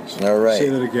 No worries. All right. Say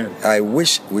that again. I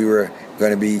wish we were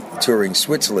going to be touring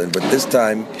Switzerland, but this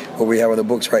time what we have on the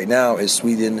books right now is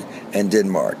Sweden and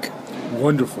Denmark.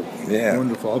 Wonderful. Yeah.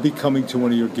 Wonderful. I'll be coming to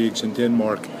one of your gigs in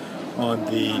Denmark on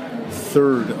the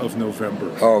 3rd of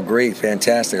November. Oh, great.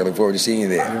 Fantastic. I look forward to seeing you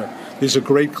there. Yeah. There's a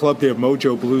great club there,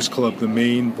 Mojo Blues Club, the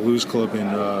main blues club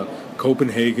in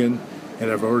Copenhagen,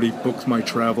 and I've already booked my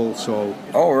travel, so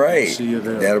all right. I'll see you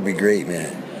there. That'll be great,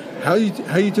 man. How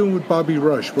you doing with Bobby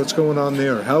Rush? What's going on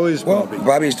there? How is Bobby? Well,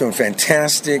 Bobby's doing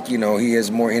fantastic. You know, he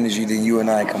has more energy than you and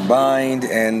I combined,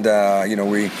 and you know,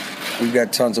 we've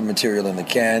got tons of material in the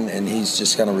can, and he's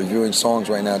just kind of reviewing songs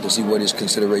right now to see what his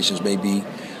considerations may be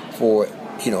for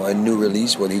a new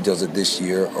release, whether he does it this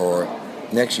year or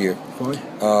next year.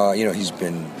 He's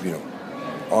been,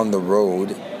 on the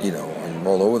road, and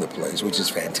all over the place, which is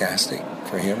fantastic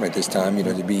for him at this time,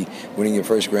 to be winning your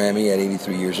first Grammy at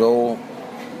 83 years old.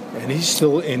 And he's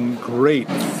still in great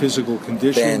physical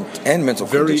condition. And mental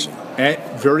condition.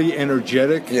 Very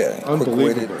energetic. Yeah.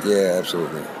 Unbelievable. Quick-witted. Yeah,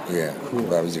 absolutely. Yeah. Cool.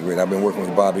 Bobby's great. I've been working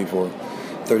with Bobby for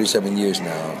 37 years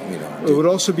now. It would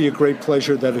also be a great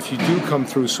pleasure that if you do come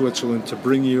through Switzerland, to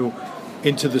bring you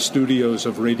into the studios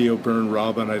of Radio Bern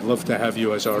Robin. I'd love to have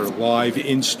you as our live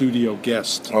in-studio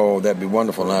guest. Oh, that'd be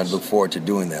wonderful, and I'd look forward to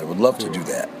doing that. I would love to do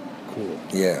that. Cool.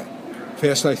 Yeah.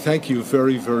 Fast, I thank you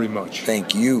very, very much.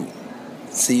 Thank you.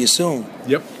 See you soon.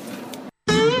 Yep.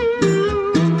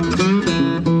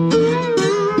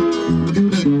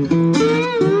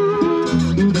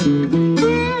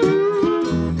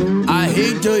 I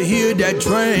hate to hear that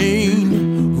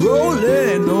train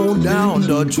rolling on down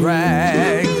the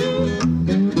track.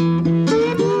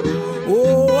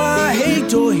 Oh, I hate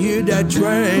to hear that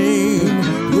train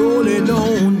rolling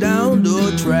on down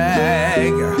the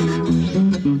track.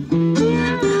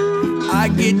 I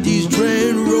get these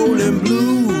train rolling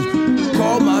blues,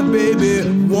 'cause my baby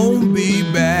won't be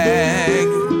back.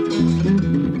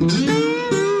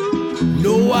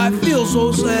 No, I feel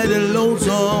so sad and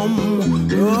lonesome,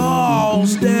 all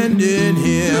standing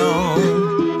here.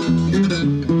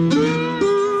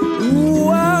 Ooh,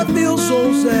 I feel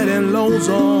so sad and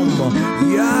lonesome,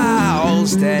 y'all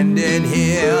standing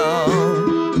here.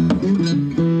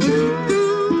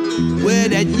 Where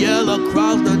that yellow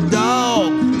crossed the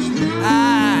dog,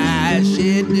 I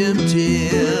shed them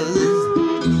tears.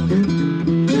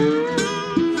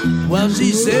 Well,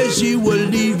 she said she was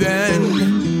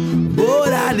leaving,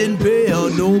 but I didn't pay her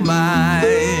no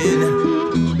mind.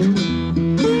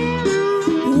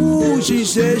 Ooh, she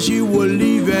said she was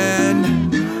leaving,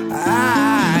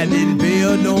 I didn't pay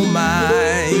her no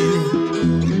mind.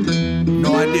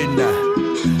 No, I didn't.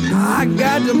 I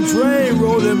got them train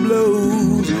rolling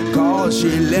blues, 'cause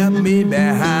she left me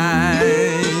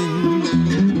behind.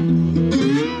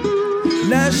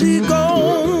 Now she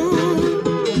gone,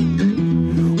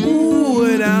 ooh,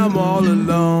 and I'm all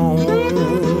alone.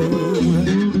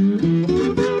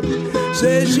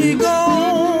 Say she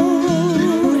gone,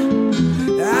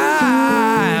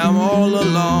 I'm all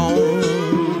alone.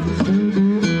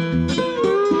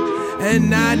 And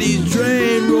now these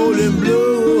train rolling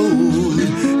blues,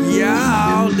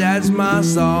 y'all, that's my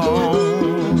song.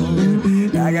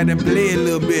 I got to play a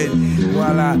little bit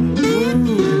while I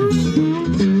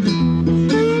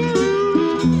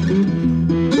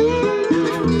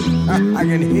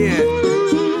can hear it.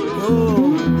 Oh.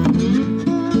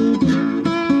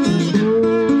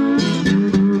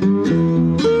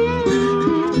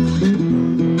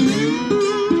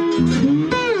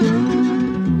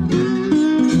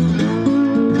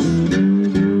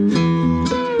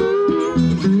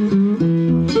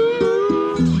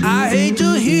 I hate to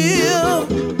hear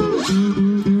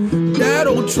that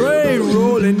old train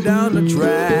rolling down the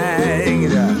track.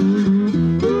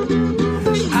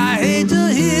 I hate to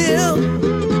hear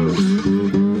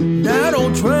that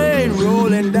old train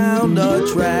rolling down the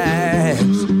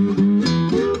tracks.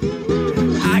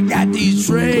 I got these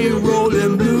train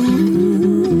rolling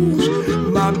blues,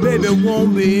 my baby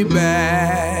won't be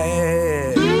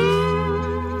back.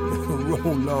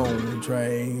 Roll on,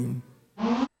 train.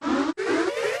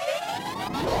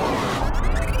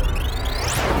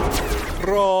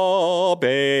 Rabe.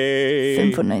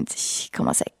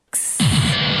 95,6.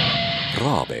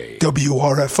 Rabe.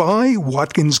 WRFI,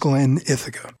 Watkins Glen,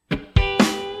 Ithaca.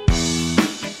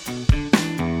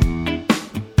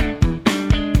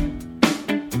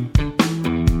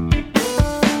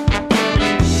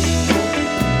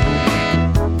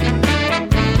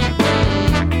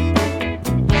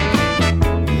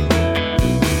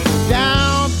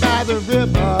 Down by the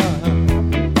river,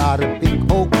 by the big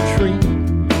oak tree,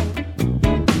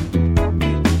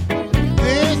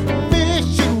 this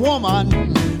fishing woman,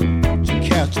 she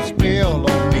cast a spell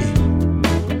on me.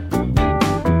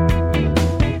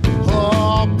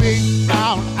 Her big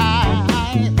brown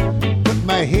eyes put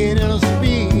my head in a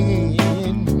spin.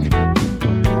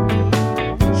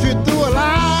 She threw a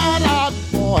line out,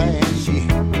 boy, and she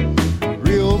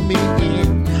reeled me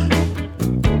in.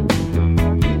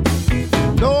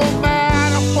 No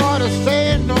matter what I say,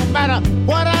 no matter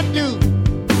what I do,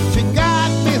 she got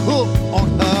me hooked on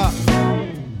her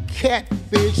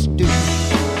catfish stew.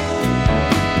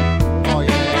 Oh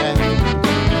yeah.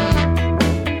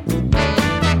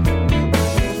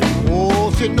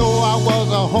 Oh, she know I was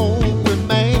a hungry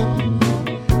man.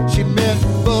 She met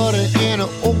butter in an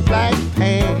old black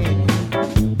pan.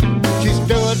 She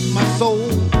stirred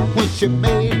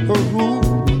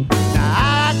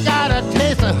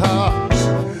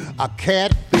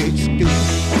catfish stew.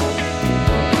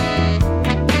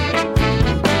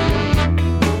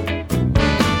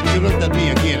 She looked at me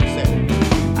again and said,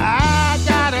 I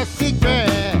got a secret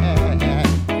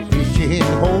fishing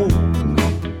hole.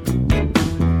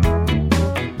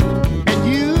 And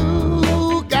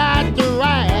you got the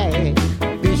right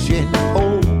fishing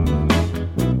hole.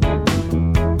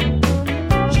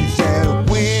 She said,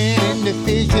 when the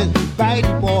fish is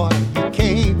biting, boy, you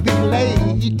can't be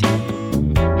late.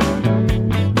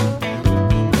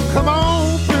 Come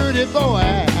on, pretty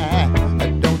boy,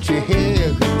 don't you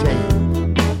hesitate.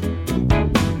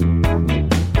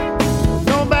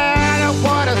 No matter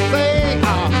what I say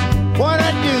or what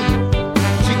I do,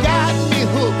 she got me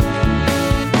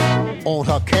hooked on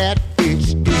her catfish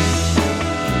stew.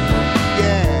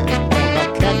 Yeah, on her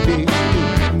catfish stew.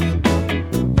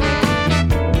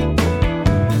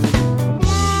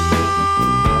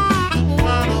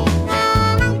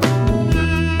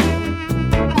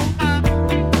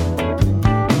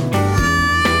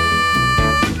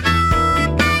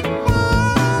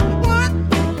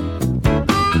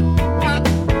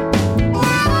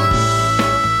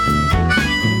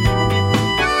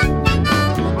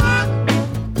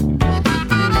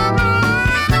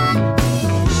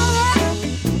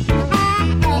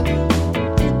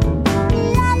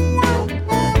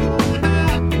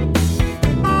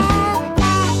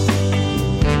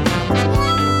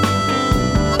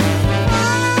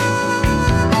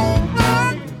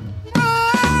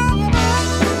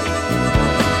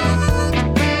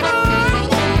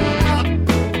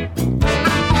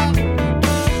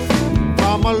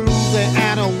 From a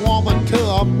Louisiana woman to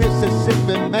a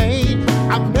Mississippi maid,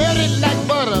 I met it like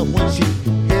butter when she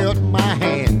held my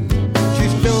hand. She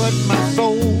stirred my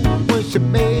soul when she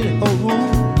made her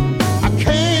room. I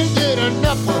can't get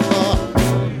enough of her,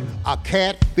 a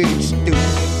catfish stew.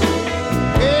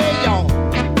 Hey, y'all,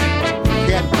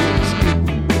 catfish stew.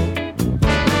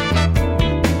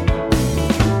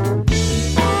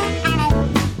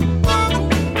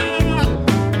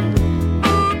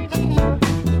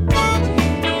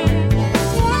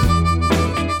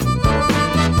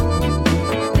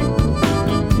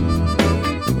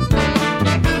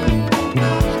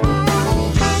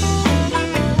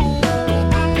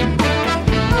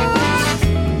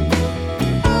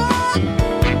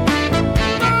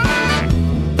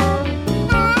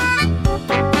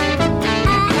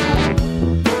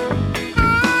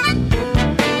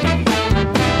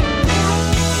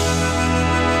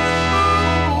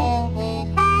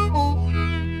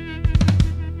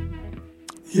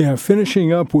 Yeah,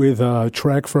 finishing up with a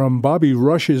track from Bobby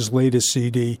Rush's latest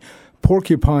CD,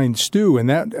 Porcupine Stew, and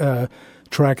that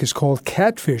track is called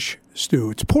Catfish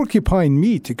Stew. It's porcupine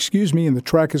meat, and the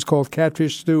track is called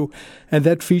Catfish Stew, and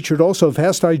that featured also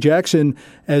Vasti Jackson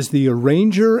as the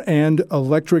arranger and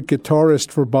electric guitarist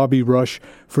for Bobby Rush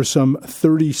for some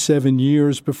 37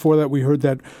 years. Before that, we heard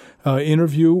that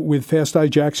interview with Vasti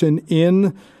Jackson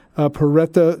in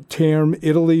Porretta Terme,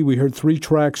 Italy. We heard 3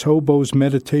 tracks, Hobo's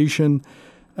Meditation,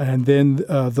 and then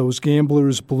those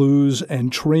Gamblers Blues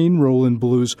and Train Rollin'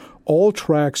 Blues, all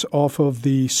tracks off of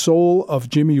the Soul of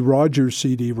Jimmy Rogers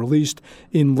CD released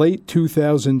in late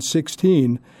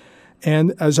 2016.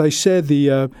 And as I said,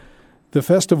 the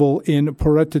festival in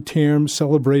Porretta Terme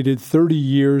celebrated 30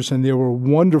 years, and there were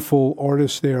wonderful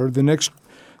artists there. The next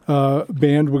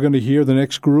band we're going to hear, the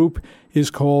next group,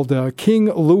 is called King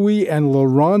Louie and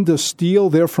LaRonda Steele.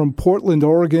 They're from Portland,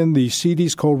 Oregon. The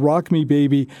CD's called Rock Me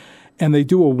Baby, and they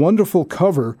do a wonderful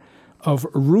cover of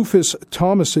Rufus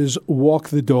Thomas's Walk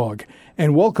the Dog.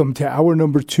 And welcome to hour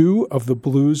number 2 of the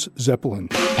Blues Zeppelin.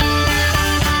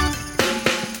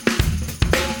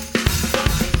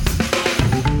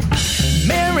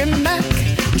 Mary Mac,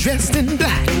 dressed in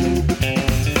black,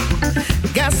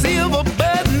 got silver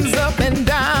buttons up and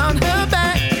down her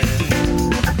back.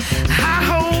 High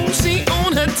hole, she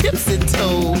on her tipsy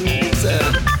toes.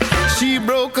 She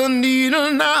broke a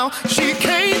needle, now she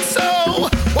can't sew.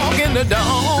 Walking the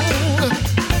dog,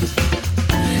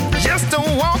 just a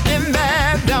walking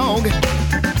that dog.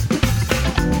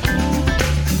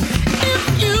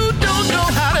 If you don't know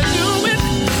how to do it,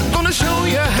 gonna show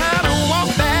you how to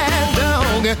walk that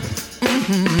dog.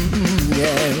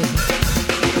 Yeah.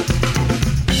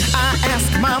 I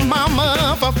asked my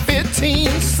mama for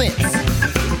 15 cents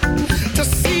to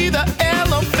see the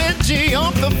elephant G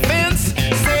off the fence.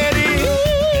 Said he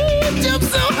jumped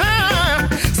so high,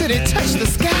 said he touched the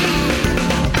sky.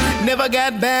 Never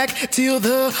got back till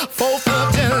the 4th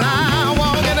of July.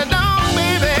 Walking the dog,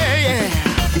 baby, yeah.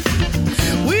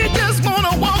 We just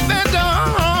wanna walk that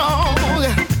dog.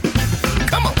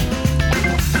 Come on.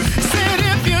 Said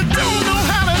if you don't know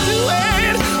how to do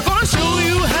it, gonna show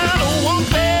you how to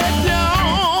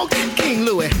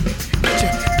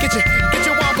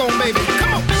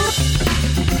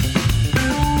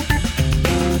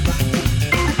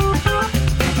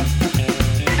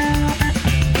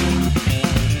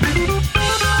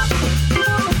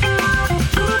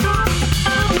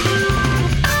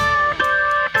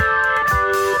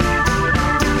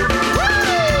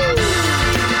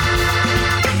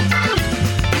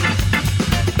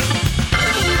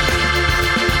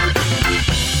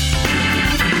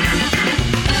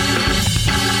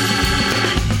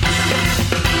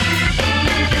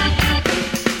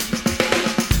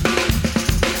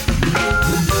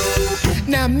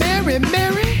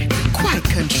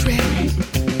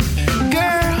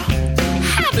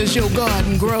does your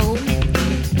garden grow?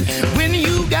 When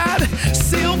you got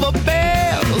silver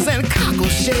bells and cockle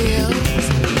shells,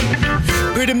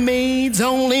 pretty maids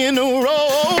only in a row,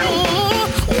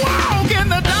 walking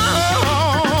the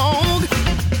dog.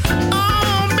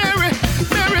 Oh, Mary,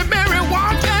 Mary, Mary,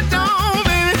 walk that dog,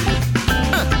 baby.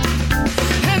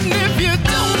 And if you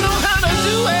don't know how to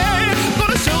do it,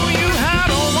 gonna show you how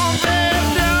to walk that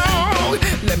dog.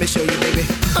 Let me show you, baby.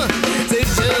 Say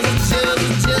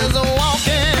just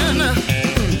walking.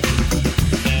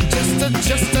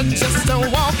 Just a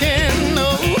walking, no.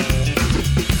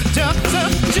 Just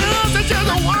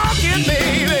a walking,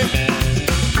 baby.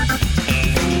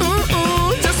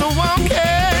 Ooh, just a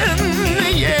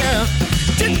walking, yeah.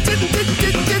 Just a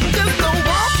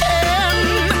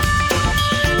walking.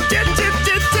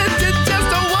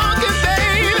 Just a walking,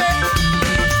 baby.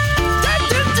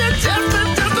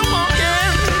 Just a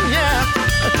walking, yeah.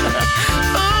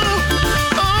 Oh,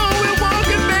 we're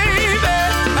walking, baby.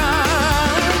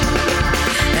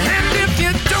 And if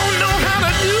you don't know how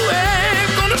to do it,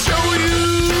 gonna show you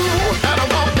how to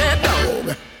walk that dog.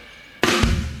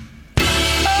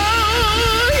 Oh,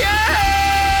 yeah,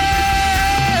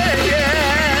 yeah.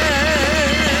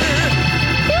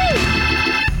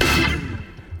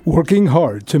 Woo! Working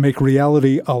hard to make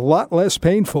reality a lot less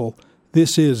painful,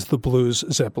 this is the Blues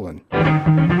Zeppelin. Come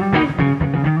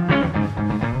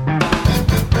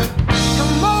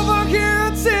over here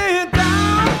and sit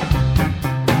down.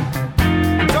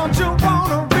 Don't you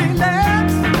wanna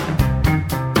relax?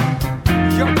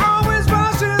 You're always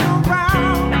rushing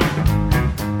around,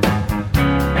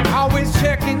 always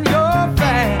checking your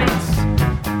facts.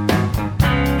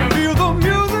 Feel the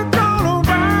music all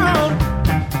around.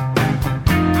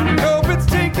 I know it's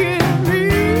taking me.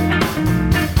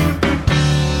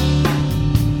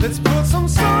 Let's put some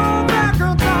songs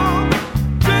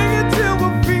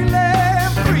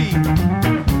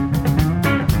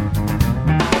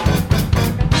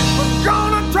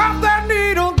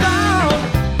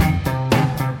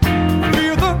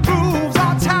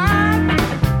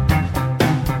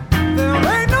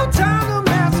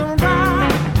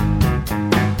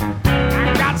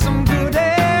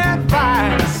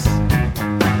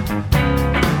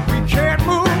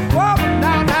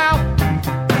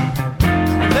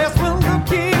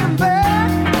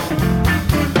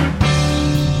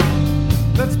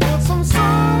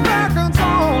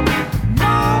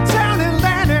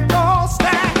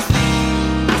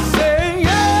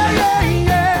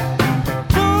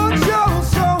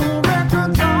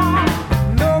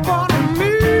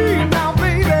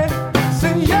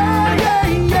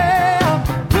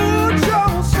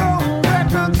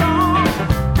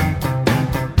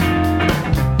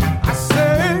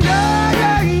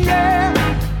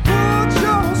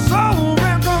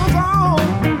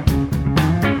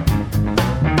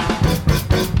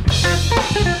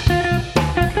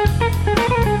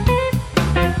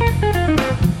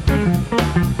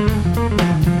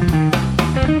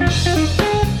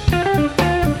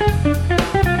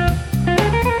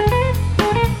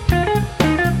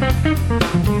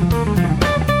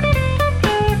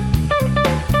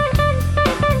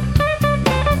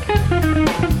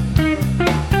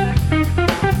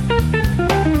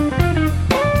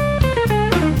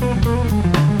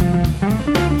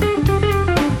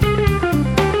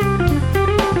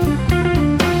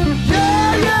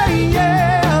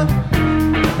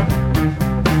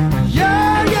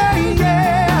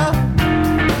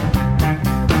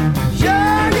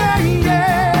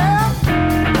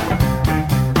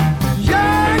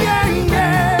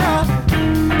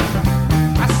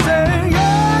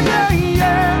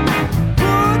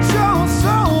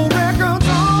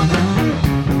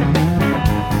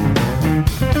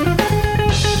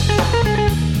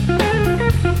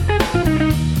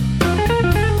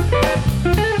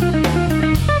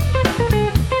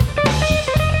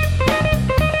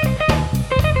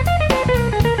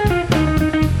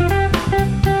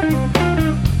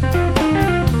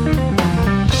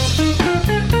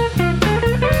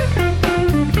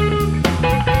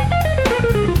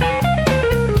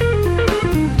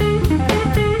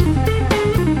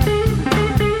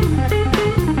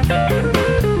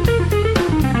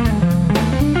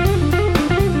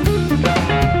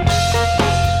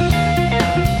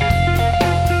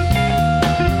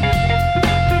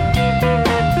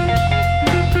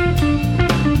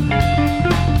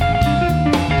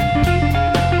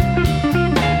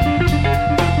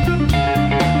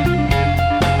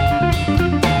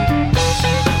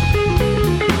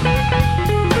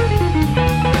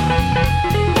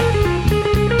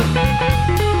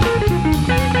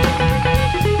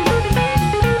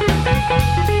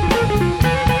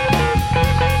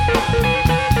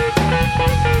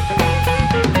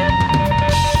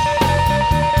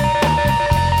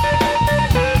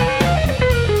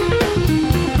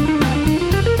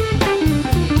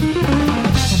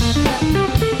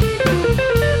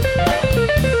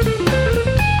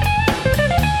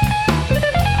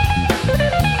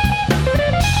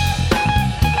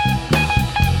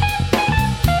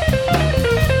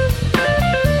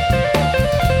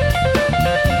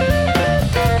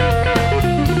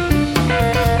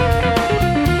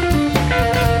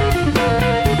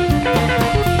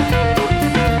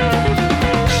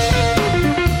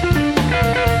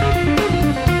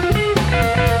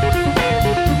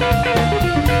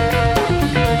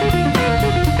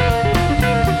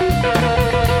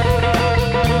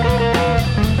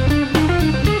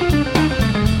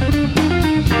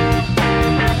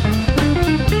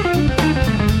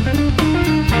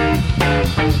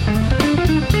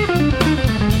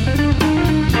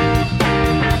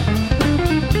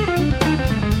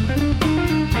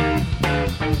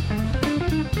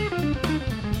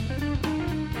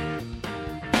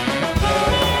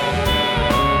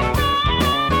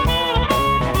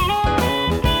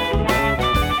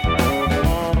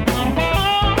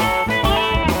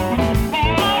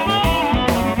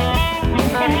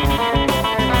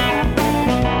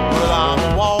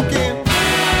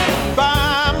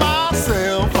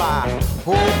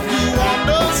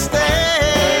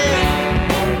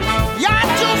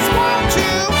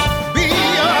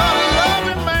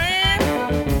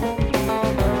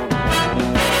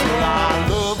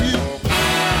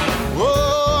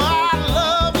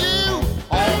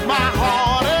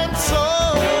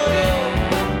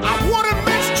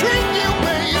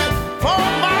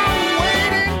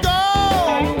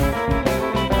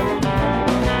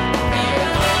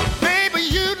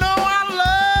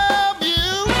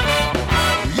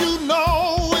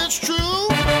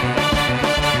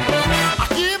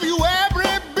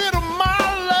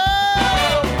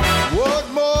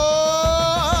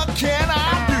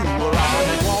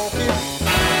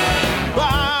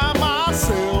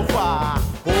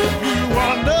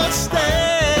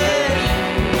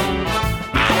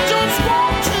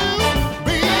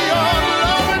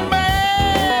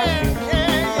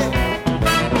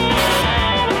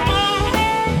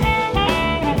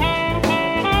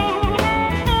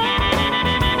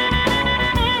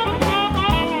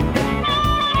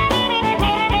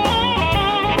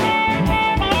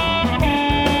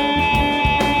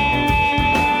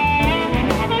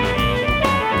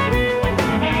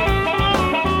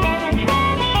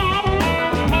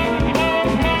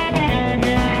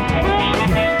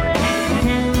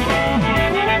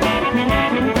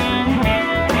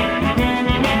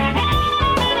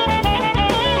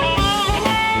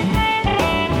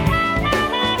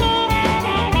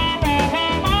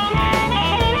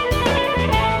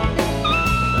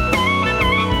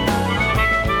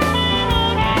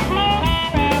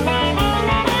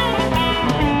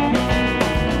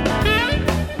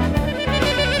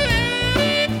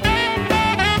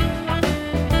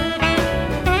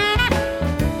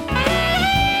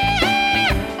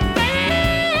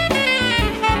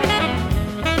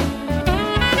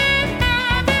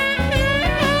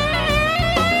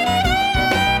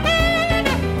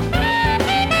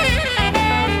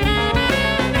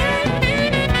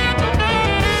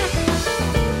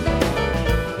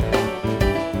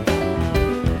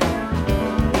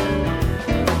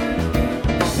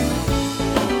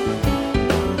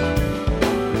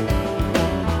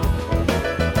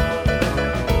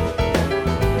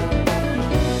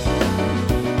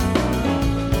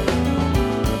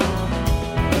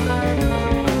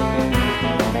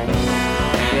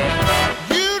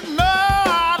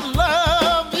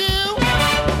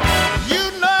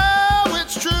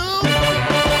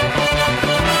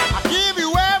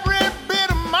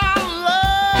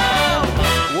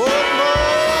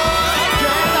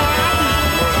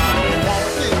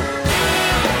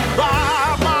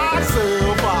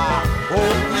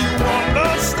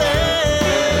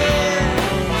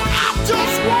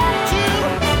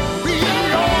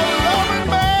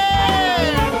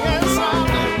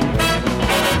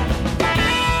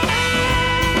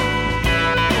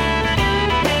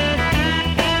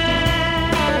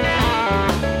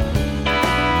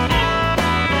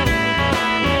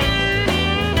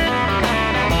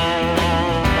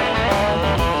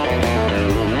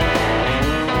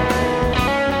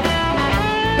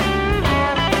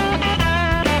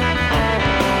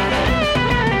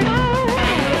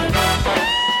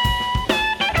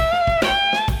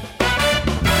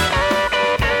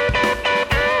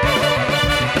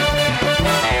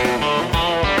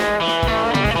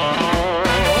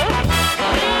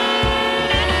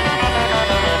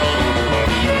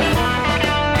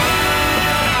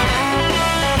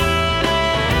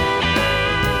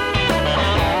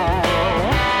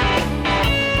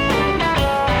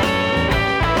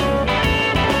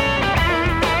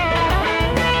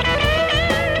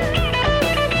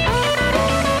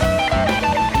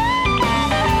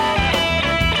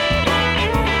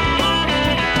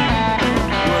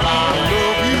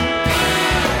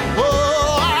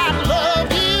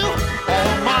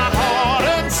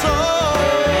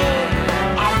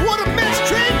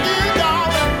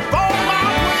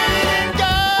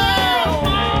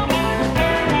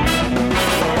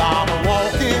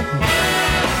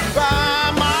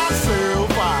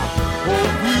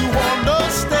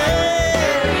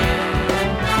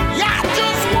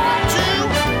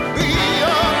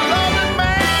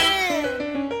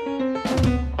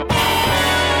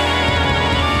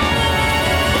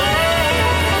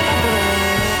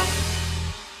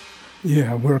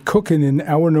Yeah, we're cooking in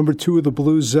hour number 2 of the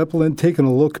Blues Zeppelin, taking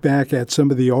a look back at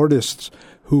some of the artists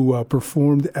who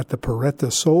performed at the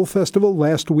Porretta Soul Festival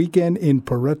last weekend in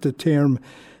Porretta Terme,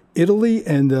 Italy.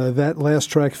 And that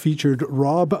last track featured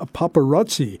Rob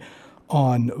Paparazzi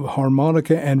on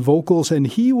harmonica and vocals. And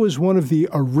he was one of the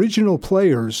original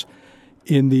players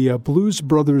in the Blues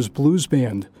Brothers Blues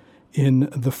Band in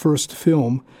the first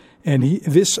film. And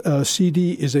this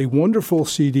CD is a wonderful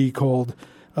CD called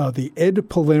the Ed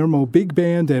Palermo Big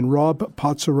Band and Rob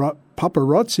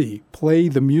Paparazzi play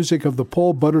the music of the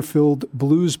Paul Butterfield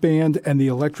Blues Band and the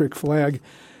Electric Flag.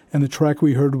 And the track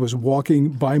we heard was Walking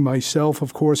by Myself,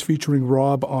 of course, featuring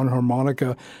Rob on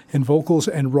harmonica and vocals.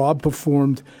 And Rob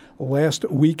performed last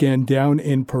weekend down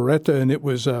in Porretta, and it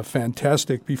was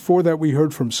fantastic. Before that, we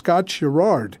heard from Scott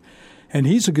Sherrard. And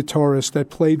he's a guitarist that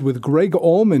played with Greg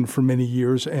Allman for many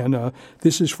years. And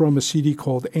this is from a CD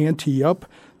called Ante Up.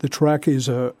 The track is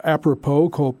apropos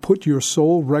called Put Your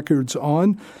Soul Records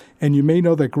On. And you may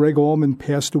know that Greg Allman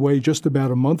passed away just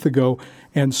about a month ago.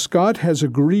 And Scott has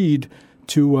agreed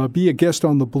to be a guest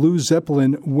on the Blues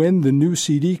Zeppelin when the new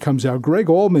CD comes out. Greg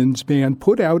Allman's band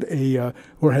put out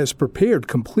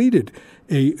completed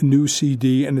a new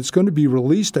CD, and it's going to be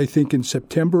released, I think, in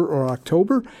September or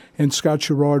October. And Scott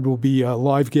Sherrard will be a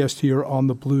live guest here on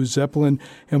the Blues Zeppelin.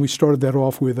 And we started that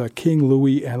off with King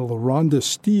Louie and LaRonda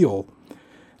Steele.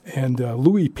 And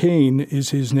Louis Payne is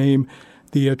his name.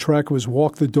 The track was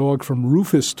Walk the Dog from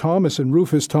Rufus Thomas. And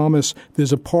Rufus Thomas,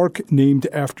 there's a park named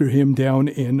after him down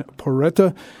in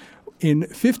Porretta. In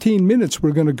 15 minutes,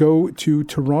 we're going to go to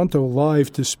Toronto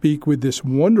live to speak with this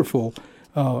wonderful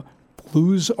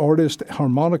blues artist,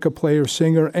 harmonica player,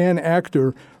 singer, and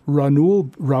actor,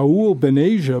 Raul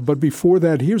Beneja. But before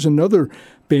that, here's another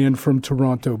band from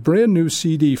Toronto, brand new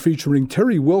CD featuring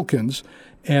Terry Wilkins.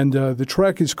 And the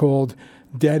track is called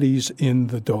Daddy's in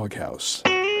the Doghouse.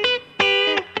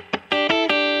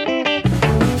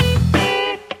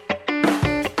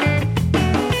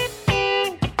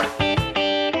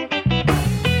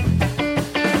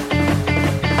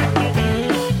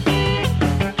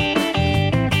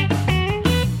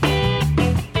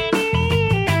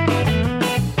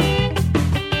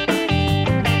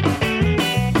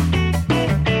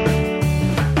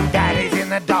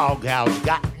 Doghouse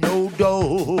got no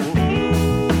dough.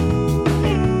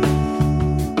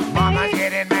 Mama's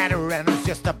getting madder and it's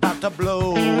just about to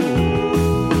blow.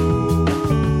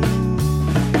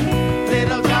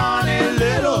 Little Johnny,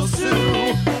 little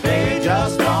Sue, they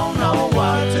just don't know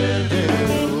what to do.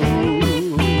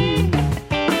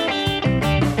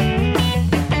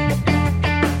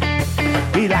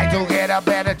 He likes to get a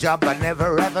better job but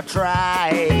never ever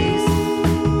tries.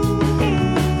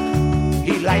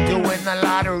 He like to win the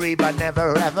lottery but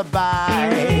never ever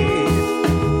buys.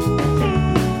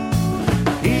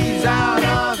 He's out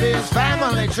of his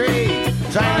family tree,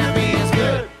 trying to be as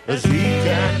good as he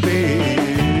can be.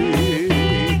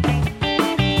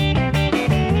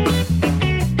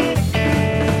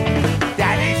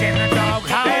 Daddy's in the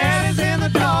doghouse. Daddy's in the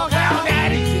doghouse.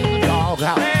 Daddy's in the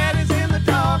doghouse. Daddy's in the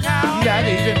doghouse.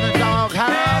 Daddy's in the doghouse. Daddy's in the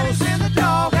doghouse.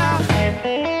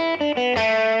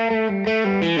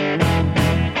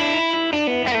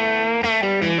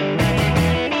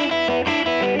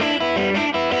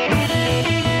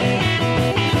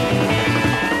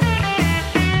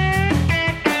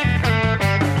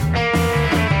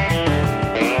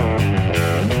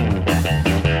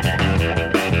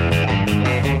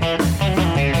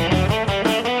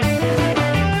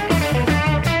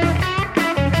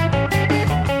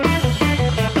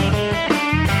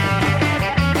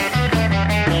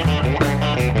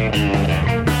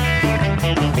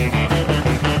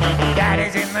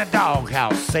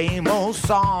 Same old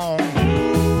song.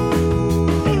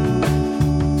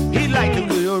 He like to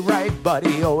do it right, but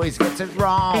he always gets it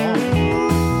wrong.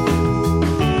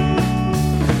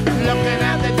 Looking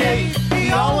at the date,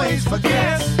 he always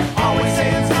forgets. Always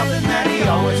saying something that he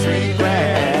always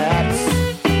regrets.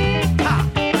 Ha!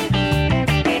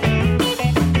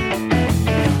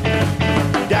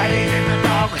 Daddy's in the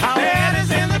doghouse.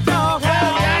 Daddy's in the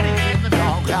doghouse. Daddy's in the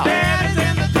doghouse. Daddy's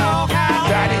in the doghouse.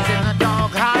 Daddy's in the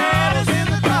doghouse.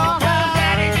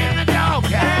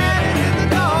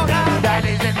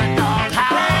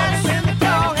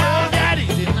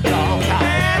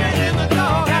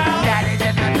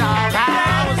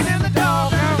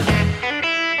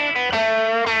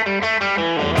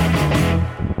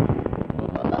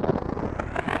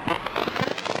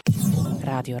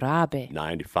 Radio Rabe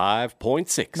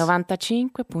 95.6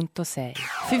 95.6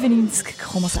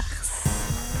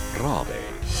 95,6 Rabe.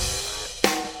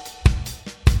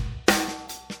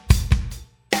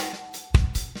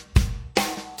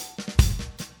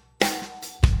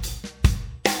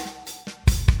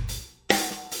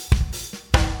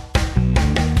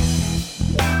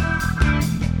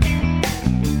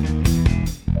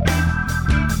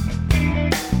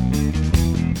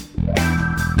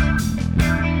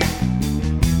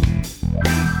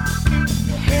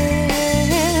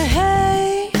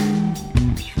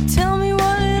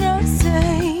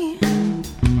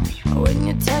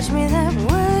 touch me that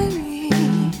way,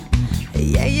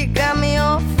 yeah, you got me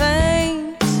all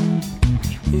faint.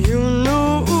 You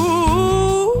knew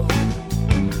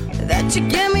that you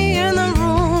get me in the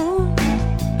room,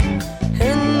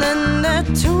 and then that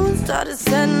tune started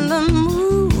setting the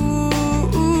mood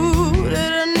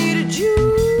that I needed you.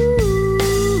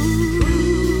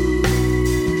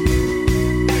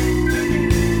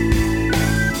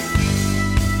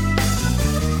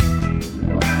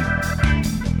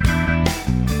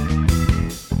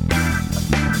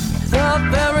 The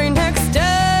very next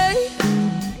day,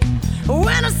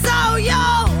 when I saw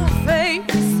your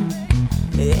face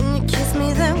and you kissed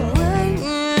me that way,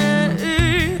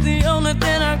 the only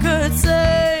thing I could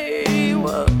say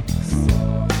was,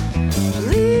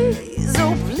 please,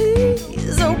 oh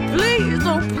please, oh please,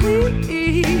 oh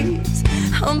please,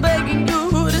 I'm begging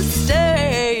you to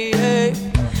stay,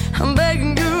 I'm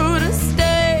begging you to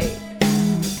stay.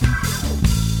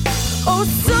 Oh,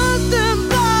 something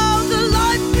about the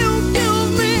life you give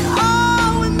me,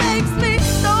 oh, it makes me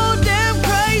so damn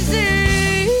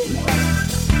crazy,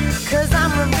 'cause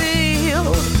I'm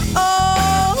revealed,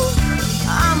 oh,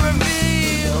 I'm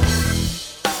revealed.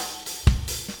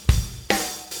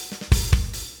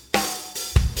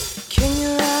 Can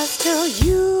your eyes tell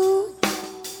you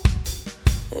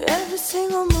every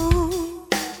single move?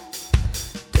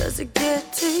 Does it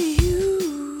get to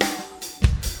you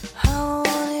how I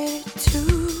wanted it to?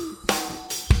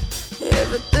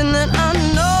 Everything that I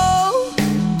know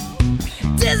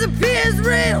disappears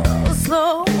real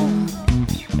slow,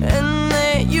 and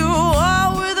there you are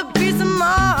with a piece of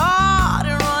my heart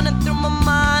and running through my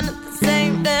mind at the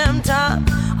same damn time.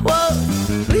 Well,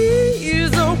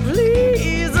 please, oh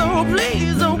please, oh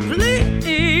please, oh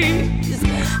please,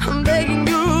 I'm begging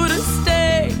you to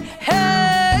stay.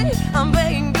 Hey, I'm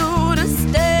begging you to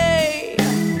stay.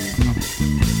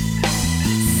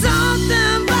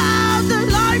 Something about the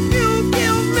life you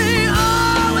give me,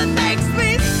 oh, it makes me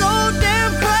so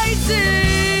damn crazy,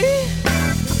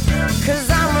 'cause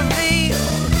I'm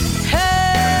revealed.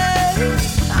 Hey,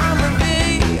 I'm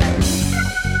revealed.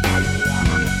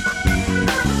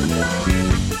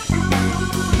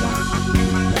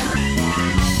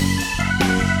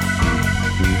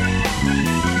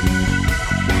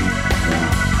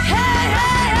 Hey,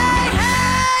 hey,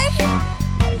 hey,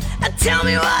 hey, tell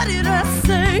me, what did I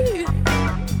say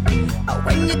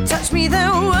when you touch me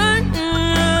that way?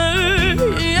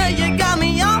 Yeah, you got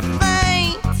me all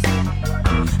faint.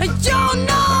 You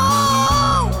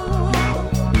know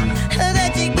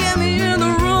that you get me in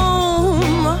the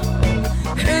room,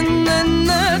 and then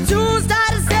the tune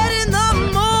started setting the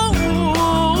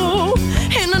mood,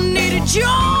 and I needed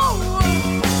you.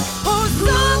 Oh,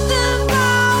 something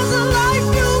about the life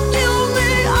you give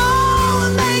me, oh,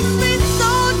 it makes me so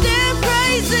damn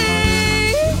crazy,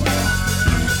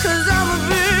 'cause I'm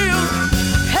revealed.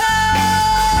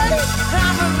 Hey,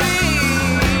 I'm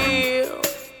revealed.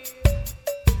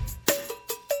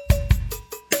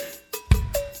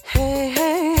 Hey,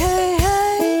 hey, hey,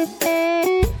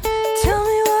 hey, tell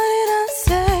me, what did I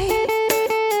say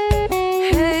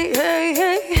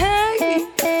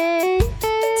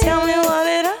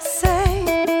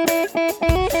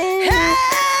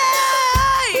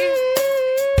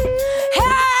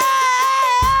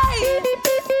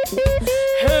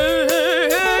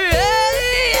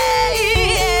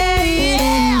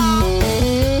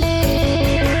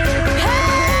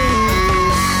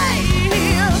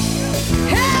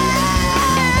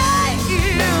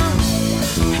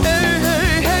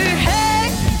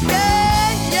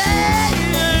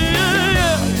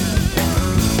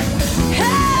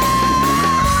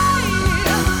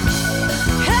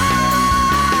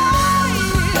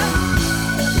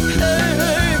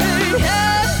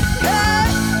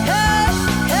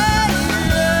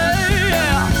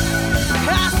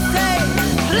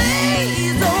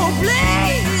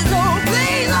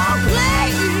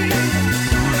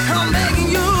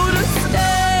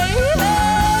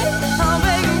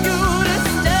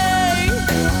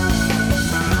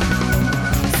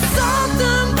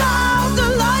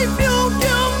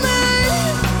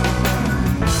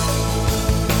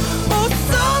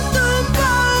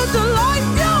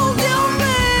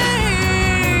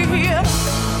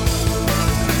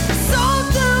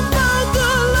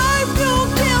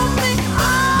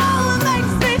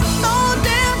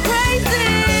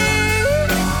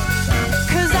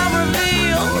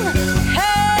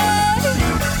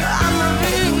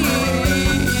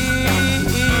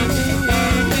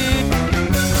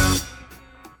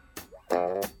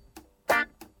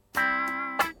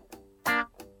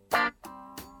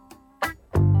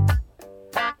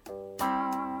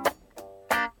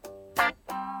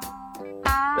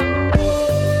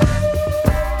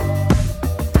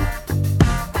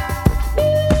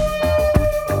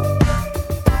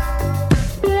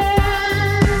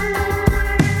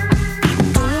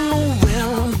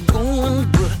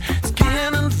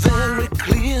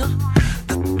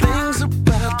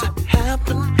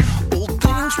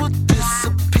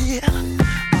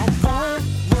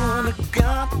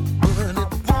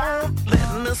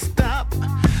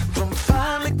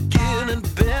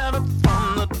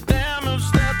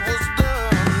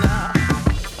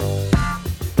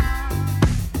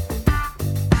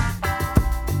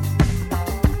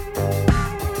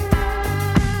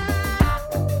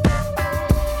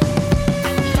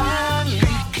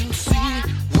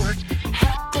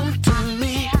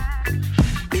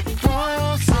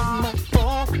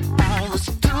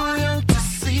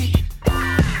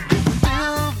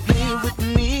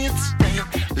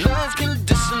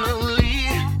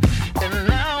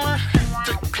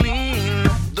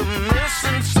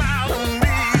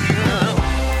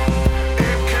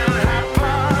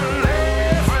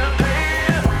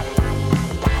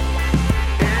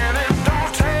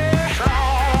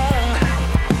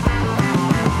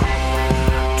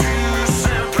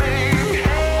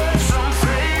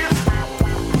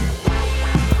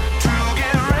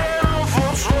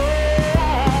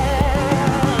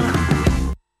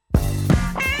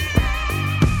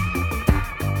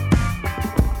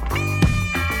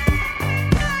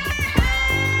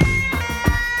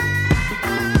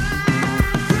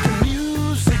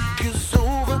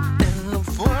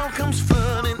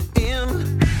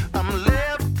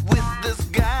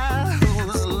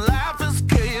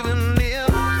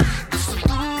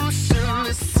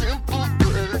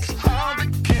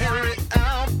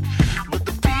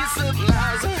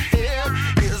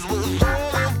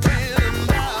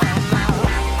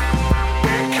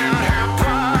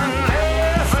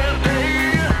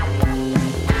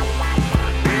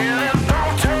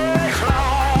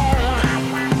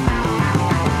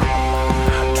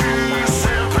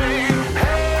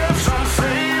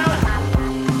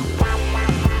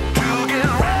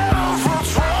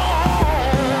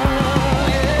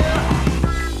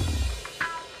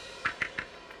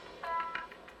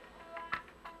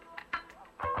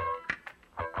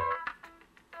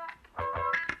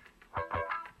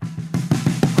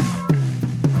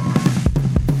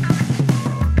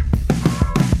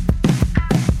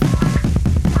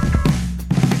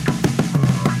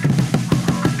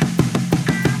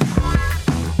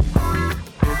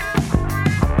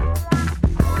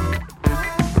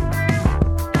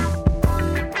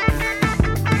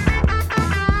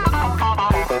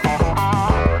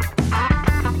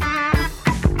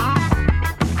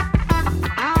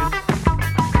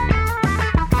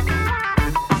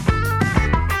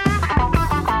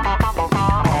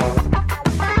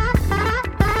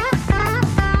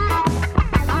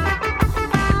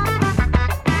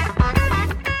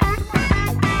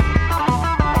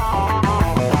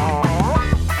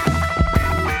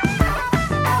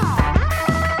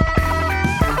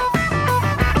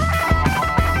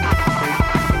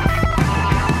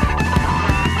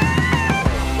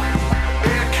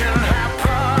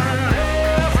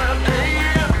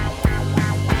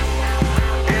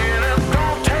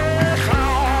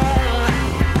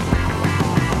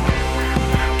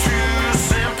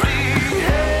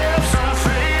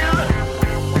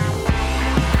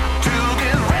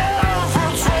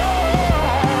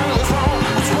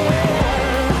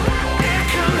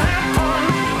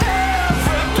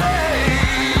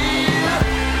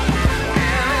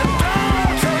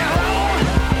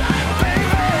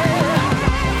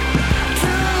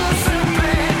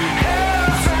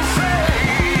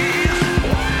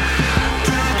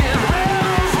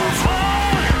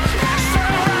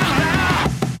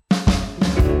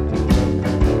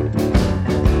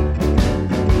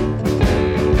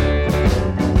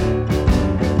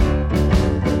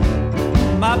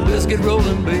Biscuit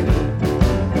rolling, baby,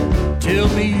 tell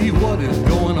me what is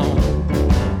going on.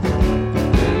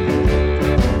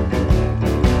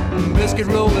 Biscuit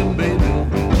rolling, baby,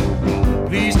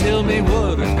 please tell me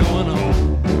what is going on.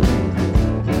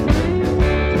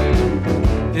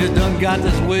 It done got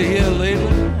this way here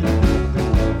lately.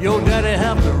 Your daddy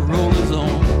have to roll his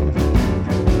own.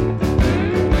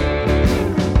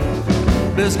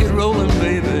 Biscuit rolling,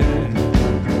 baby,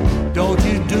 don't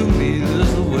you do me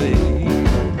this way.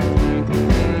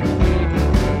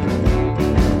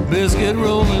 Biscuit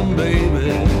rolling,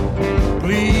 baby,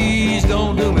 please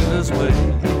don't do me this way.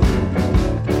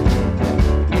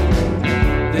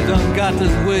 They done got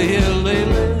this way here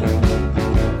lately.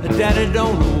 Daddy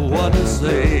don't know what to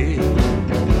say.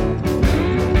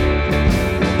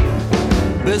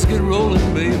 Biscuit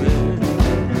rolling, baby,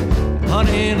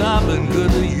 honey, ain't I been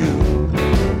good to you?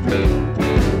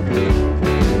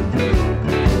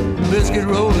 Biscuit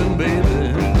rolling,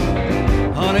 baby,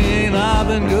 honey, ain't I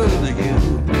been good to you?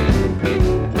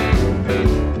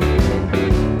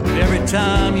 Every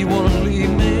time you wanna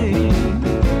leave me,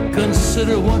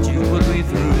 consider what you put me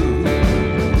through.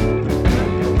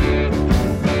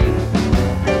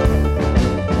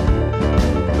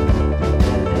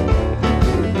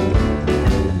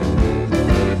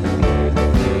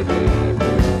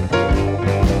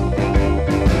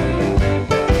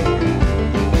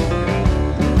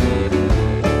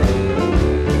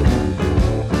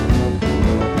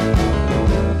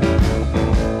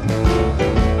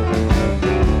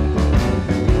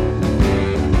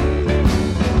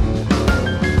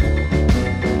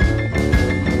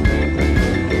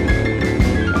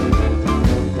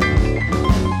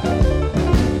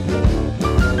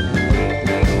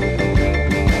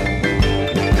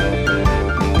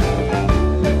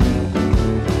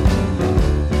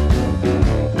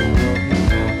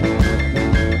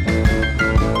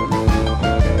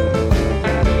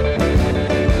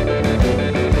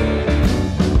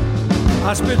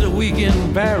 I spent a week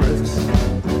in Paris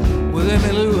with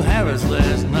Emmylou Harris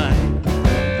last night.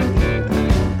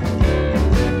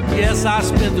 Yes, I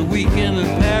spent the weekend in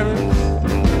Paris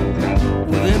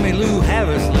with Emmylou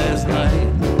Harris last night.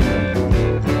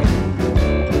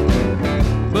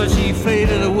 But she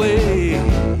faded away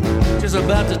just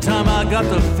about the time I got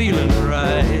the feeling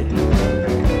right.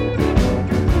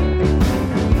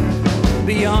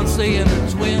 Beyonce and her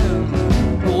twin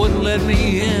wouldn't let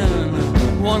me in.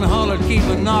 One hollered, keep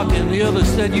a knocking, the other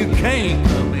said, you can't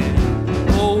come in.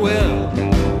 Oh, well.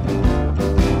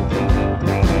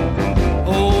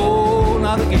 Oh,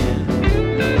 not again.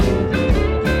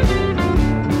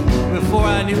 Before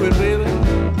I knew it, baby,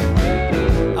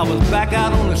 I was back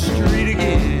out on the street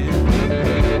again.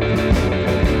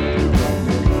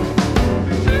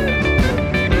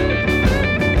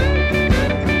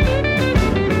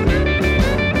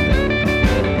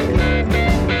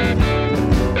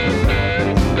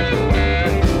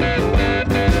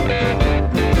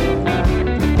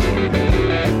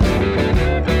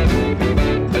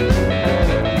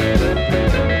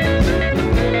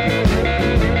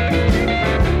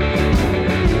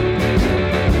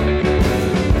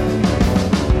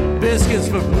 Biscuits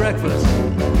for breakfast,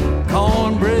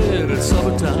 cornbread at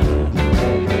supper time.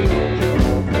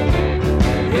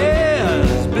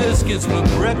 Yes, biscuits for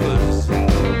breakfast,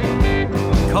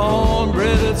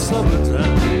 cornbread at supper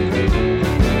time.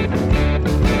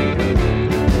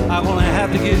 I'm gonna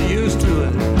have to get used to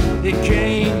it. It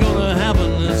ain't gonna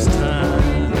happen this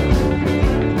time.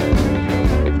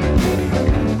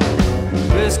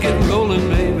 Biscuit rolling,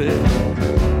 baby,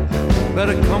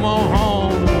 better come on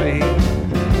home to me.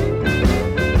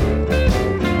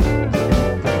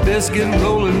 Biscuit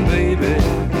rolling, baby,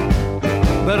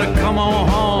 better come on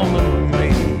home with me.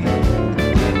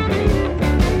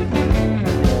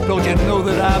 Don't you know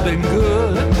that I've been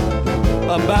good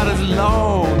about as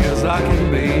long as I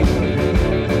can be?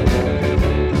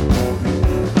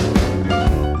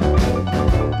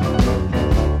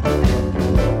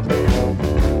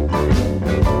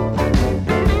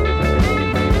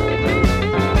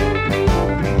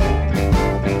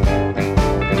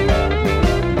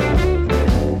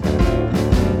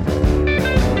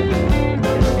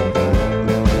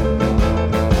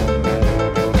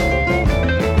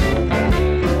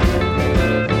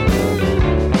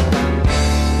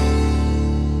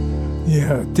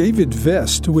 David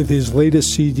Vest with his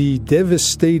latest CD,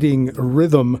 Devastating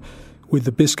Rhythm, with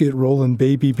the Biscuit Rollin'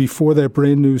 Baby. Before that,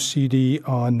 brand new CD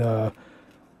on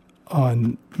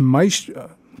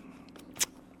Maestro.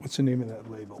 What's the name of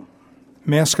that label?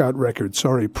 Mascot Records,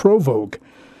 sorry, Provoke.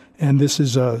 And this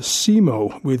is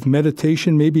Simo with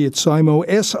Meditation. Maybe it's Simo,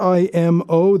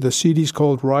 S-I-M-O. The CD's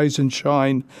called Rise and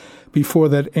Shine. Before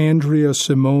that, Andrea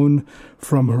Simone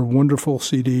from her wonderful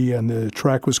CD, and the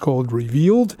track was called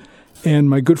Revealed. And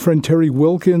my good friend Terry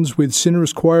Wilkins with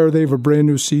Sinners Choir, they have a brand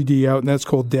new CD out, and that's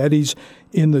called Daddy's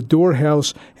in the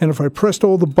Doorhouse. And if I pressed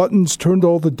all the buttons, turned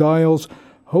all the dials,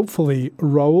 hopefully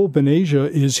Raul Benaja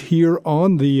is here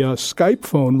on the Skype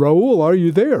phone. Raul, are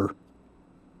you there?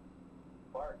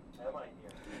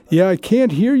 Yeah, I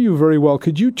can't hear you very well.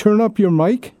 Could you turn up your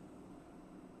mic?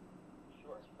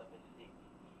 Sure. Let me see.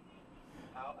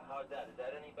 How's that? Is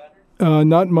that any better?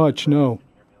 Not much, no. Okay,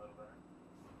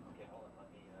 hold on.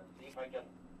 Let me see if I can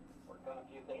work on a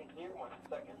few things here. 1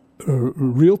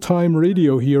 second. Real-time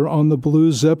radio here on the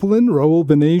Blue Zeppelin. Raul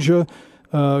Benaja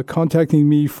contacting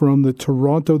me from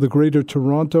the greater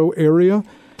Toronto area.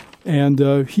 And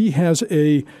he has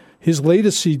his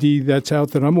latest CD that's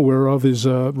out that I'm aware of is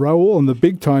Raul and the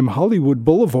Big Time Hollywood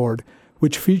Boulevard,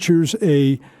 which features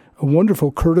a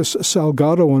wonderful Curtis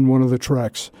Salgado on one of the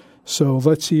tracks. So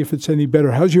let's see if it's any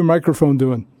better. How's your microphone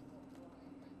doing?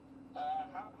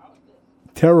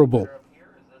 Terrible.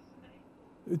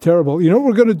 Terrible. You know what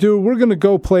we're going to do? We're going to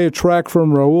go play a track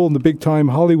from Raul and the Big Time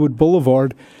Hollywood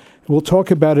Boulevard. We'll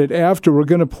talk about it after. We're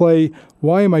going to play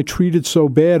Why Am I Treated So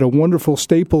Bad, a wonderful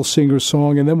Staple Singer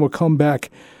song, and then we'll come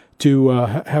back to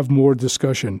have more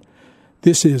discussion.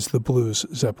 This is the Blues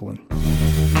Zeppelin.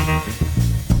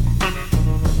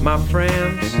 My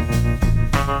friends,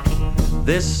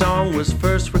 this song was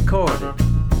first recorded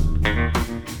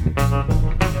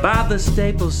by the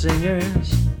Staple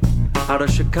Singers out of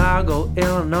Chicago,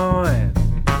 Illinois.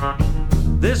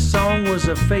 This song was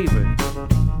a favorite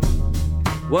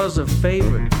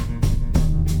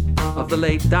of the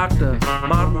late Dr.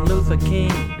 Martin Luther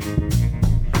King.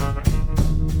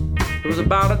 It was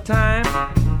about a time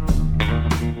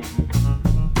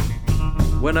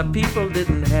when a people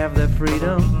didn't have their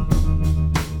freedom.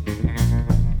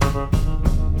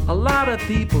 A lot of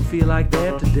people feel like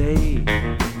that today.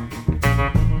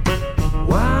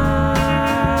 Why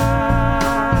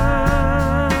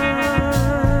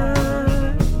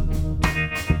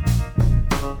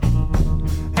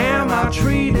am I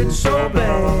treated so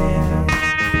bad?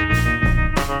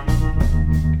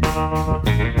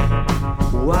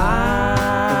 Why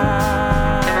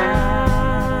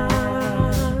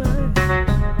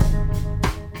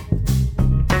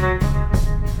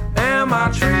am I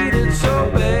treated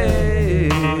so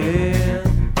bad?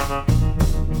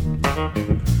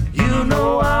 You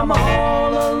know I'm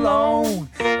all alone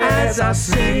as I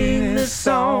sing this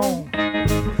song.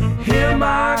 Hear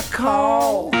my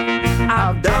call,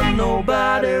 I've done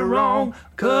nobody wrong,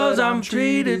 'cause I'm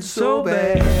treated so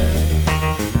bad.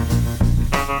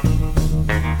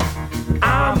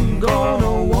 I'm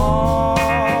gonna walk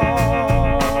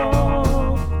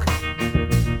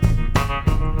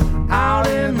out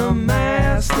in the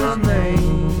Master's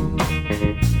name.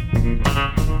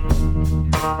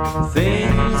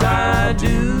 Things I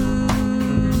do,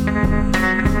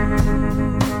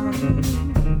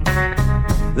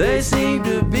 they seem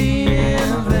to be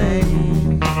in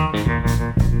vain.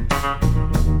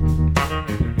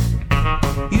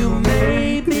 You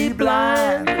may be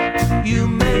blind, you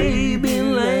may be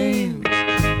lame.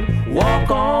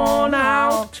 Walk on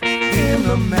out in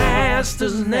the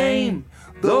Master's name,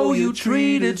 though you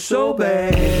treated so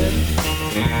bad.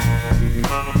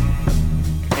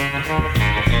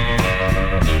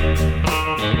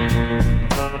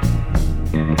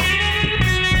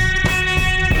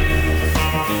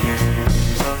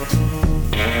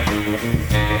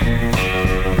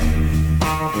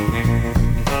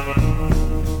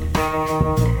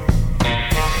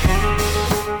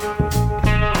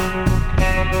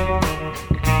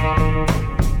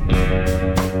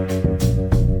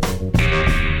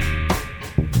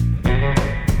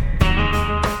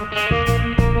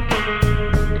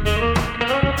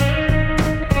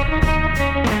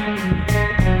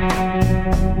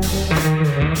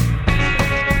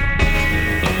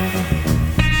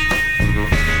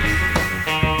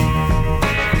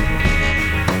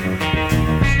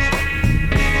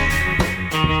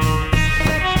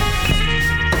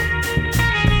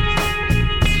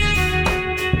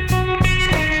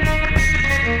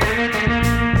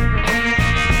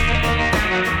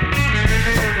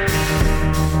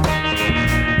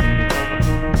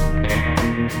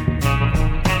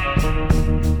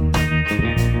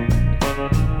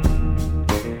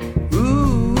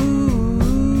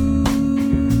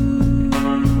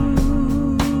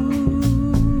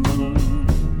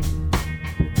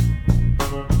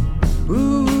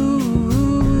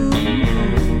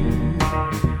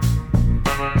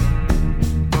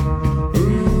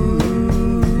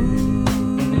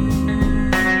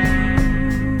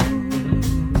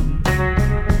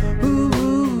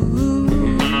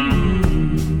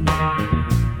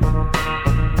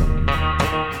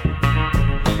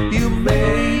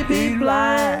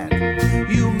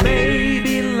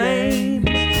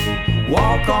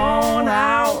 walk on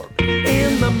out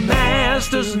in the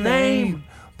master's name,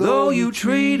 though you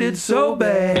treated so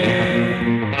bad.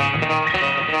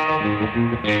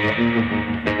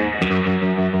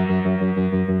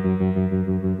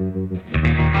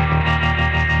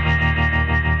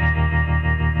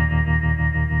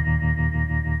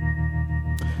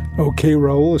 Okay,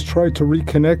 Raul, let's try to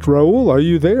reconnect. Raul, are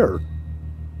you there?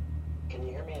 Can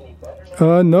you hear me any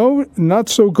better? No, not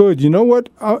so good. You know what?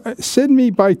 Send me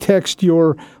by text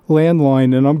your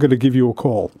landline, and I'm going to give you a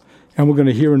call. And we're going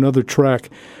to hear another track.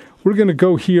 We're going to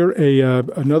go hear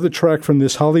another track from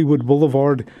this Hollywood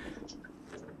Boulevard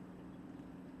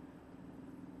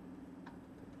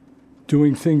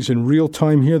doing things in real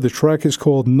time here. The track is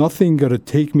called Nothing Gonna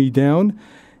Take Me Down,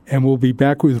 and we'll be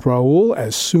back with Raul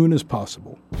as soon as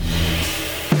possible.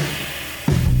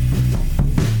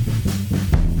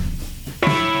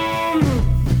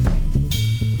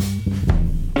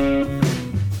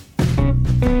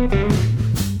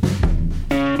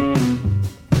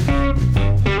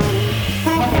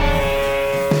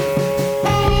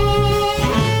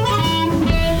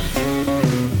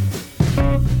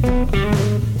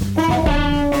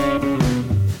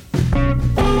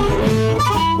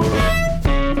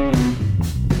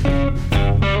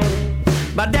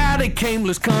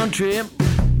 This country,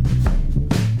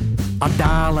 a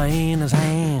dollar in his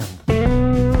hand,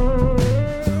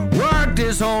 worked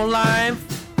his whole life,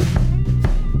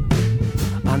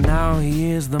 and now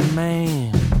he is the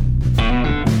man,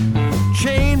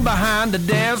 chained behind the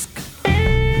desk,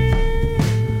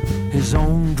 his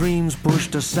own dreams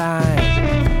pushed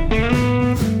aside,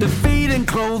 to feed and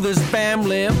clothe his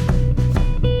family,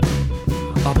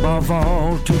 above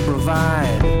all to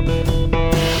provide.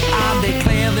 I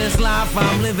declare this life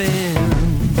I'm living,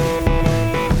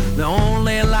 the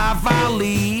only life I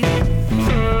lead.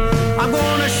 I'm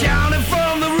gonna shout it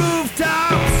from the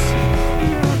rooftops,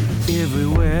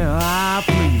 everywhere I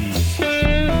please.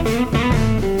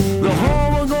 The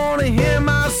whole world gonna hear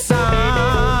my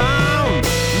sound.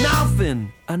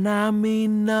 Nothing, and I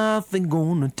mean nothing,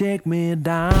 gonna take me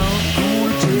down.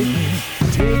 Gonna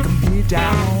take me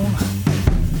down.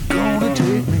 Gonna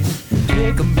take me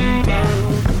down.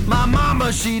 My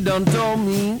mama, she done told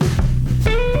me,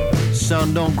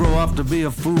 son, don't grow up to be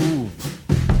a fool.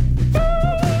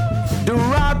 Do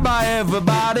right by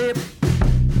everybody,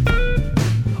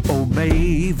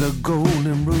 obey the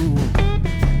golden rule.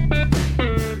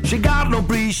 She got no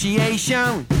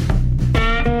appreciation,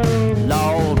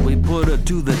 Lord, we put her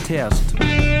to the test.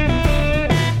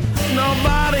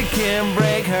 Nobody can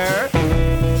break her,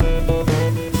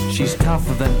 she's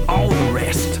tougher than all the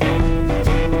rest.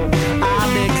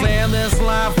 Declare this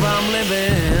life I'm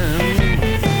living,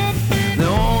 the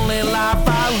only life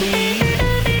I lead.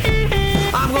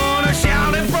 I'm gonna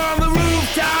shout it from the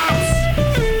rooftops,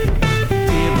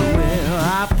 everywhere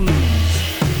I please.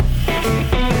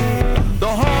 The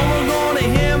whole world gonna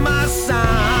hear my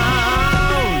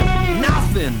sound.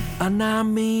 Nothing, and I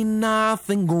mean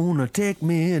nothing, gonna take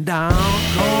me down.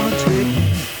 Gonna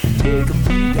take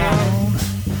me down.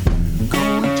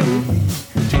 Gonna take me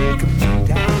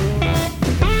down.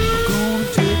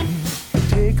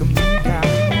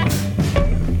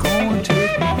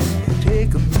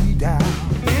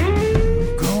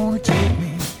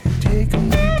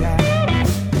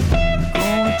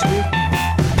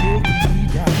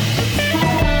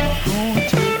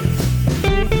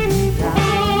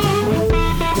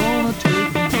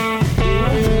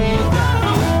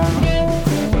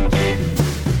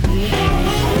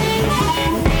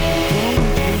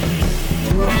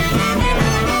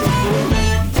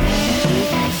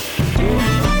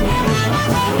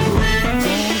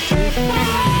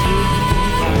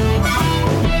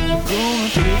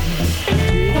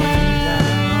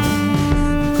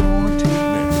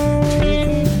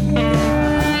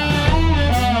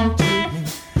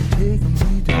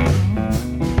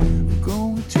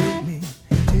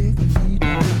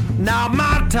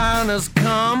 Has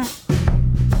come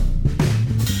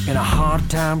in a hard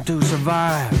time to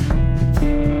survive,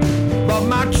 but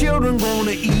my children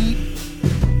gonna eat,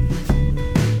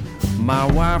 my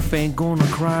wife ain't gonna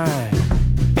cry.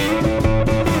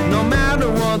 No matter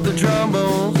what the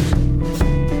troubles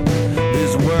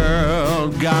this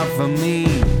world got for me,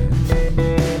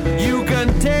 you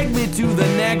can take me to the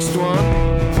next one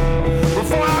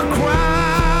before I cry.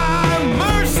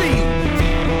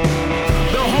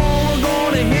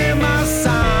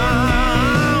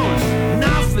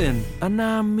 And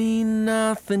I mean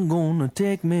nothing, gonna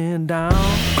take me down.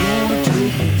 Gonna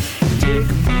take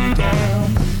me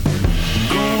down.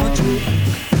 Gonna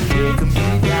take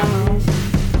me down.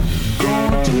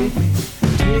 Gonna take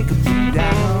me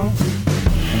down.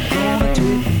 Gonna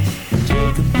take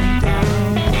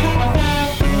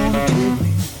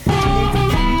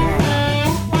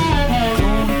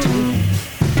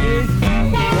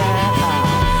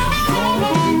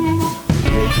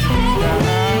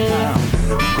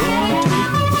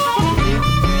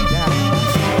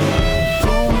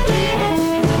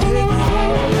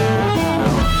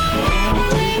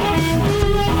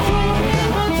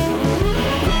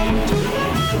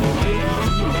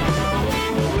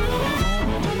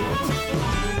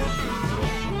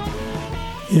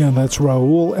Yeah, that's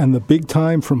Raul and the Big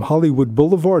Time from Hollywood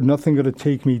Boulevard. Nothing Gonna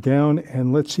Take Me Down.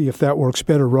 And let's see if that works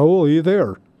better. Raul, are you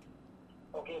there?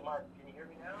 Okay, Mark, can you hear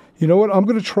me now? You know what? I'm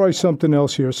going to try something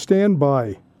else here. Stand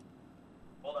by.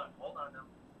 Hold on now.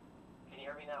 Can you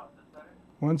hear me now? Is this better?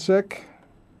 One sec.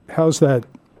 How's that?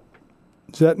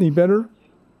 Is that any better?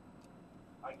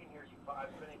 I can hear you. I've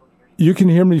been able to hear you. You can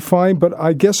hear me fine, but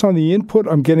I guess on the input,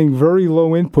 I'm getting very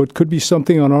low input. Could be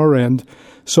something on our end.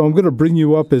 So I'm going to bring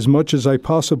you up as much as I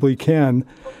possibly can.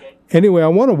 Okay. Anyway, I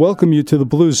want to welcome you to the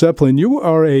Blue Zeppelin. You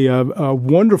are a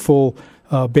wonderful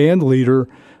band leader,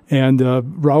 and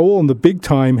Raul and the Big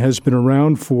Time has been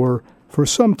around for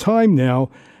some time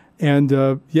now. And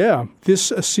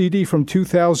this CD from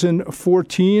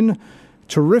 2014,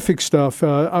 terrific stuff.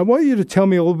 I want you to tell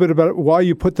me a little bit about why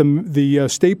you put the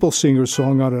Staple Singer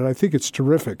song on it. I think it's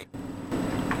terrific.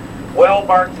 Well,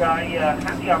 Mark, I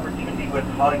had the opportunity with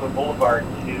Hollywood Boulevard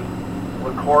to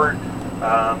record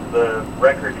the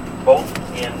record both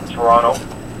in Toronto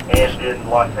and in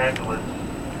Los Angeles.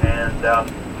 And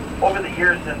over the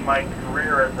years in my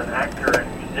career as an actor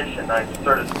and musician, I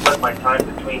sort of split my time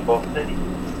between both cities.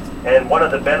 And one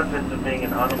of the benefits of being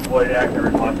an unemployed actor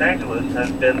in Los Angeles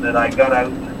has been that I got out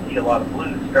to see a lot of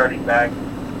blues starting back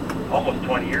almost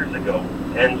 20 years ago.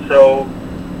 And so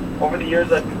over the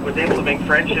years, I was able to make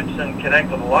friendships and connect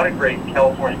with a lot of great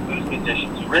California blues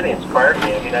musicians who really inspired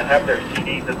me. I mean, I'd have their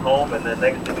CDs at home, and then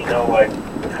next thing you know, I'd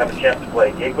have a chance to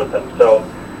play a gig with them. So,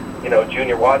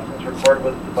 Junior Watson's recorded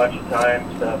with us a bunch of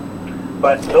times.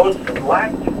 But those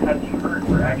last two cuts you heard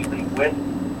were actually with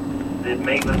the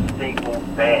Mavis Staples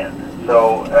Band.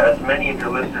 So, as many of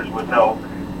your listeners would know,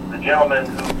 the gentlemen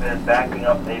who've been backing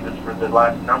up Mavis for the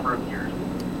last number of years,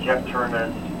 Jeff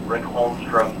Turnes, Rick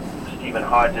Holmstrom, Stephen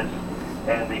Hodges,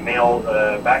 and the male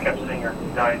backup singer,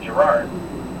 Guy Gerard,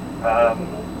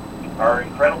 are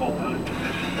incredible blues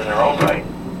musicians in their own right.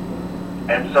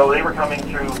 And so they were coming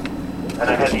through, and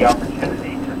I had the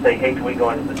opportunity to say, hey, can we go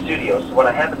into the studio? So when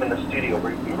I had them in the studio,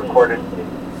 we recorded,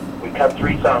 we cut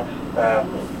 3 songs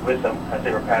with them as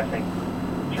they were passing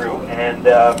through. And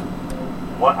I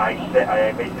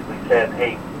basically said,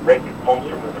 hey, Rick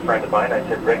Holmstrom was a friend of mine. I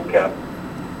said, Rick, do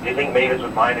you think Mavis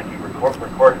would mind if you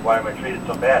recorded Why Am I Treated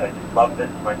So Bad? I just love this.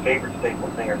 It's my favorite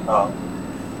Staple Singer song.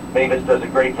 Mavis does a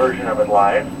great version of it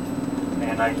live.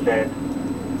 And I said,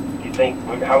 do you think,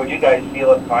 how would you guys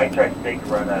feel if I tried to take a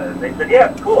run at it? And they said, yeah,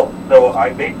 it's cool. So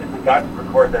I basically got to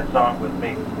record that song with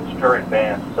Mavis' current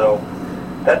band. So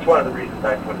that's one of the reasons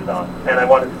I put it on. And I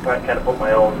wanted to kind of put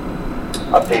my own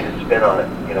updated spin on it,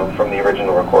 from the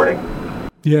original recording.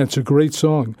 Yeah, it's a great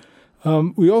song.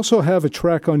 We also have a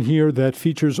track on here that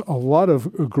features a lot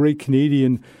of great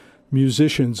Canadian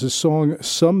musicians. The song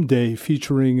Someday,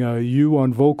 featuring you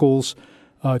on vocals,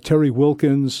 Terry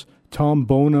Wilkins, Tom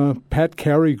Bona, Pat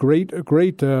Carey, great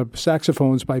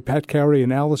saxophones by Pat Carey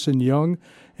and Allison Young,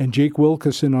 and Jake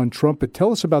Wilkerson on trumpet.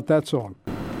 Tell us about that song.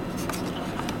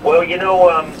 Well,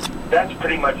 that's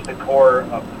pretty much the core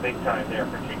of the Big Time there,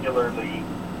 particularly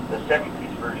the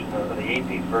 7-piece version or the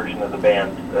 8-piece version of the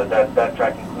band. That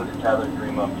track included Tyler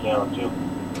Dream on piano too.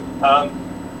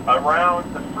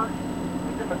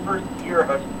 Within the first year of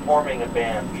us forming a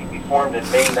band, we formed in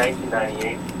May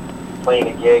 1998, playing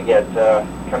a gig at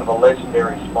kind of a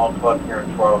legendary small club here in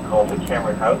Toronto called the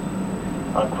Cameron House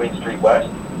on Queen Street West.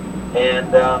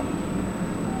 And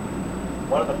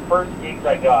one of the first gigs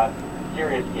I got,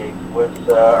 serious gigs, was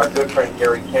our good friend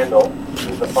Gary Kendall,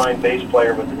 who's a fine bass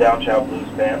player with the Down Chow Blues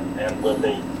Band and was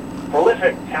a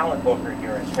prolific talent booker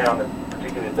here in town, and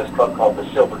particularly at this club called the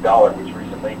Silver Dollar, which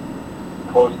recently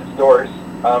closed its doors.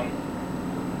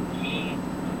 He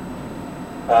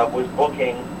was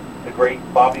booking the great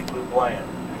Bobby Blue Bland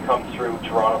to come through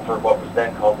Toronto for what was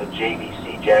then called the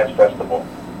JVC Jazz Festival.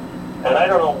 And I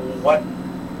don't know what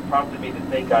prompted me to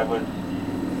think I was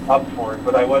up for it,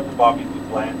 but I was a Bobby Blue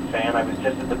Bland fan. I was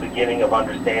just at the beginning of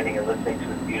understanding and listening to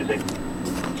his music.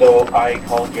 So I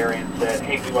called Gary and said,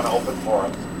 hey, we want to open for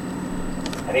him.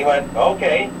 And he went,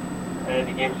 okay, and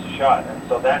he gave us a shot. And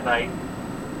so that night,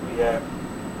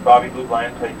 Bobby Blue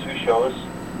Bland played 2 shows.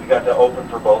 We got to open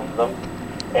for both of them.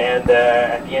 And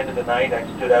at the end of the night, I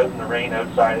stood out in the rain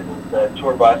outside of his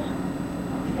tour bus,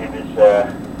 and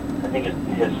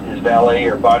his valet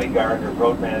or bodyguard or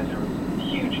road manager was a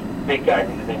huge, big guy. I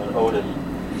think his name was Otis.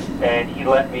 And he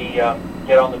let me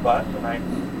get on the bus, and I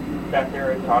sat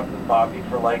there and talked with Bobby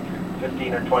for like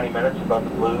 15 or 20 minutes about the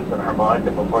blues and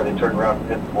harmonica before they turned around and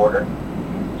hit the border.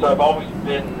 So I've always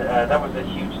been, that was a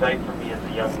huge night for me as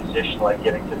a young musician, like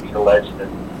getting to meet a legend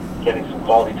and getting some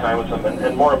quality time with him,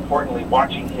 and more importantly,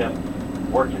 watching him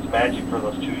work his magic for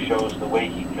those 2 shows, the way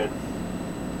he could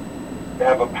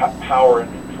have a power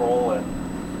and control and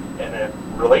a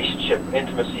relationship,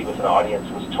 intimacy with an audience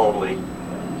was totally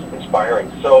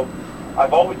inspiring. So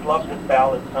I've always loved this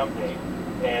ballad, Someday,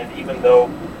 and even though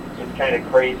it's kind of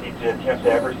crazy to attempt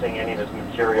to ever sing any of his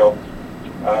material,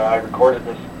 I recorded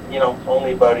this,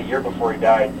 only about a year before he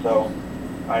died, so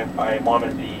I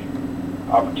wanted the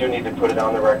opportunity to put it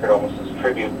on the record almost as a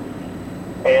tribute.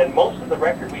 And most of the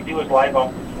record we do is live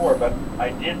off the floor, but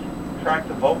I did track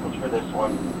the vocals for this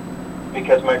one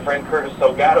because my friend Curtis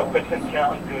Salgado was in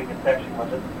town doing a section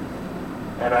with it,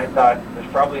 and I thought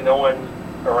there's probably no one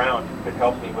around who could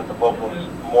help me with the vocals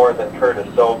more than Curtis.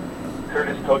 So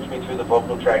Curtis coached me through the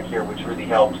vocal track here, which really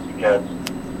helps because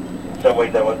in some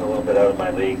ways I was a little bit out of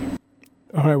my league.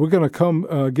 All right, we're going to come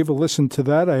give a listen to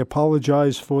that. I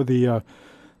apologize for the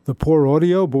poor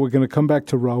audio, but we're going to come back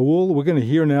to Raul. We're going to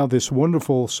hear now this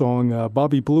wonderful song,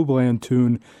 Bobby Blue Bland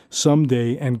tune,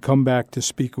 Someday, and come back to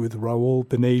speak with Raul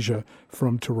Benaja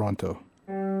from Toronto.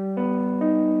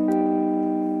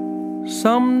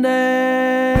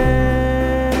 Someday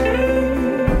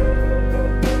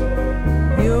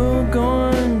you're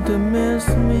going to miss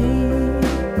me.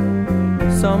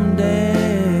 Someday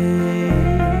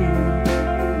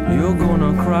you're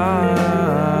gonna cry.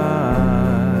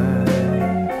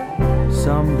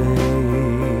 Someday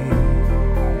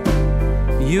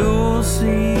you'll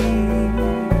see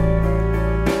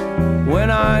when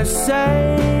I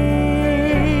say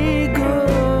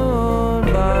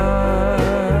goodbye.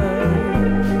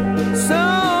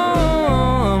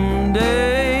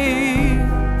 Someday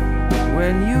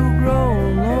when you grow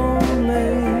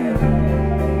lonely,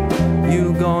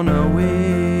 you're gonna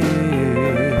wish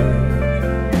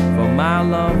for my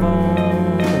love only.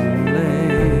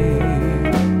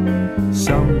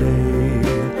 Someday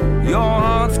your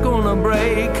heart's gonna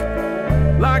break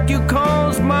like you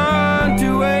caused mine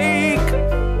to ache.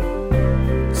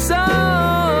 Someday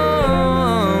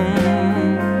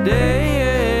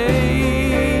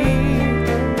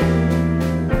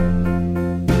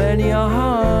many a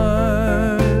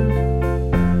heart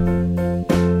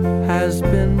has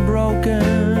been broken,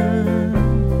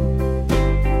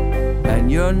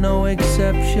 and you're no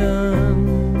exception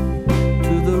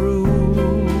to the rule.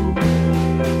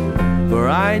 For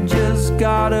I just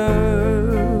gotta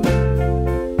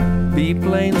be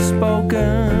plain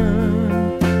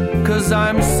spoken, 'cause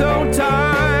I'm so tired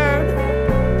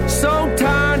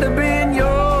of being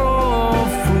your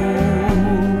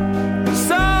fool.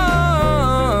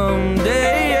 Someday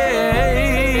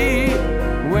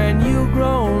when you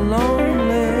grow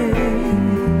lonely,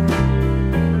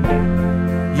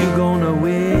 you're gonna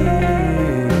wish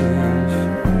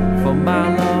for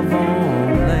my love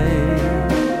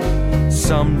only.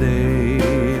 Someday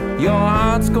your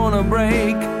heart's gonna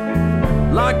break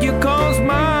like you caused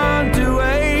mine to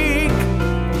ache.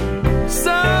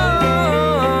 Someday.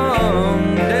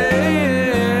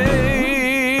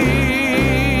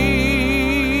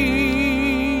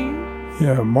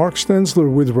 Yeah, Mark Stensler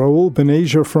with Raul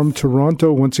Benaja from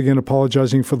Toronto. Once again,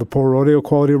 apologizing for the poor audio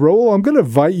quality. Raul, I'm going to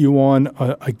invite you on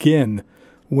again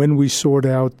when we sort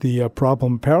out the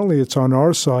problem. Apparently, it's on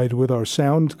our side with our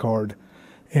sound card,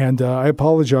 and I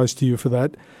apologize to you for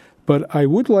that. But I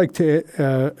would like to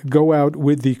go out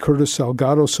with the Curtis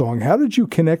Salgado song. How did you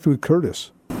connect with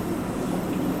Curtis?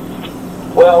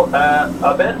 Well,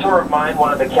 a mentor of mine,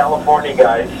 one of the California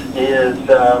guys, is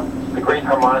the great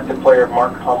harmonica player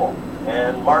Mark Hummel.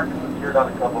 And Mark has appeared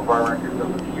on a couple of our records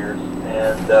over the years.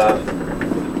 And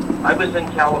I was in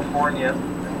California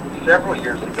several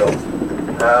years ago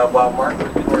while Mark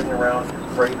was touring around his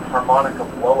great harmonica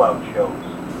blowout shows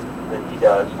that he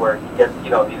does, where he gets,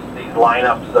 these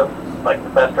lineups of like the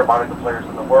best harmonica players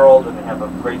in the world, and they have a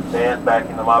great band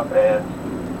backing them up, and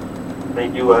they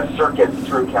do a circuit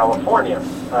through California.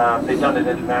 They've done it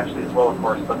internationally as well, of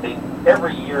course, but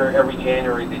every year, every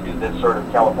January, they do this sort of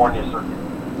California circuit.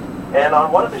 And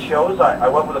on one of the shows, I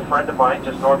went with a friend of mine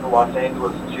just north of Los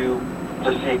Angeles to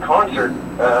see a concert,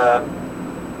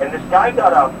 and this guy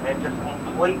got up and just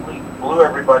completely blew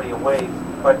everybody away,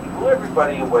 but he blew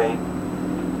everybody away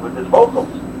with his vocals.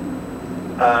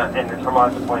 And his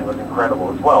harmonica playing was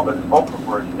incredible as well, but his vocals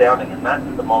were astounding, and that's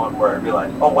the moment where I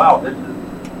realized, oh wow, this is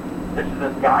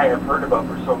this guy I've heard about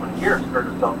for so many years,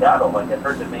 Curtis Salgado. Like, I've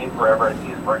heard the name forever, I see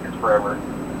his records forever,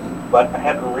 but I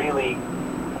hadn't really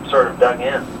sort of dug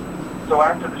in. So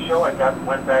after the show, I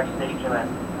went backstage and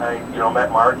I met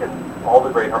Mark and all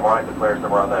the great harmonica players that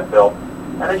were on that bill,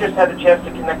 and I just had a chance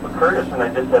to connect with Curtis, and I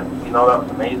just said, that was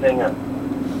amazing, and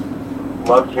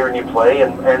loved hearing you play,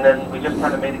 and then we just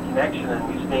kind of made a connection, and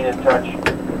we stayed in touch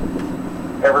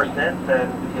ever since.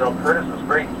 And Curtis was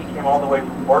great. He came all the way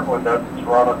from Portland out to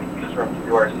Toronto to Hughes Room to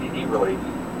do our CD release,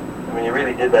 I mean, he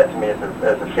really did that to me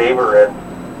as a favor.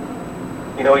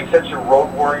 And, you know, he's such a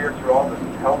road warrior through all the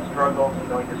health struggles. You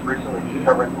know, he just recently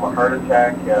recovered from a heart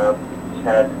attack. He's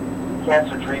had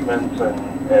cancer treatments,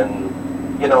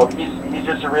 and you know, he's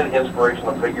just a really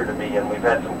inspirational figure to me. And we've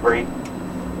had some great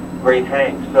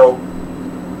hangs. So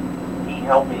he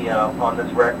helped me on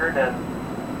this record, and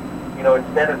you know,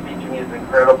 instead of featuring his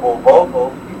incredible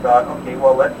vocals, he thought, okay,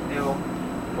 well, let's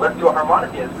do a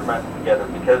harmonica instrumental together,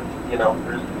 because you know,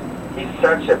 he's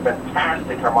such a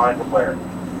fantastic harmonica player.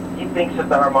 He thinks of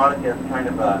the harmonica as kind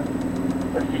of a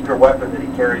secret weapon that he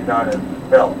carries on his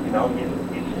belt. You know,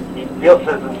 he feels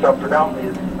as himself predominantly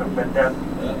as a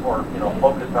fantastic, or you know,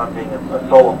 focused on being a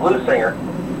solo blues singer,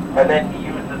 and then he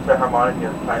uses the harmonica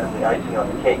as kind of the icing on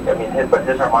the cake. I mean, his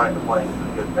harmonica playing is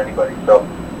as good as anybody. So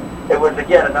it was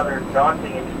again another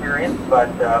daunting experience, but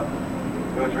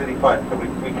it was really fun. So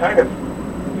we kind of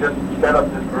just set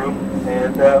up this group,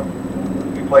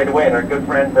 and we played away. And our good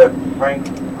friend Frank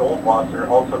Goldwasser,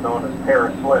 also known as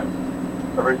Paris Slim,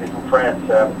 originally from France,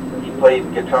 he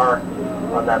played guitar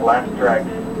on that last track,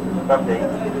 Someday,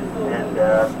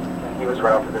 and he was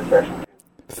around for this session.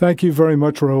 Thank you very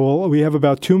much, Raul. We have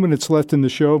about 2 minutes left in the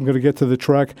show. I'm going to get to the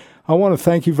track. I want to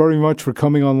thank you very much for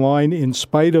coming online in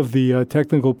spite of the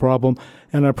technical problem,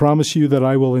 and I promise you that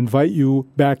I will invite you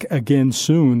back again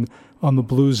soon on the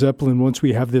Blue Zeppelin once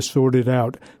we have this sorted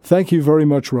out. Thank you very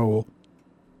much, Raul.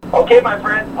 Okay, my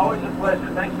friend. Always a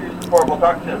pleasure. Thanks for your support. We'll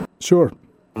talk soon. Sure.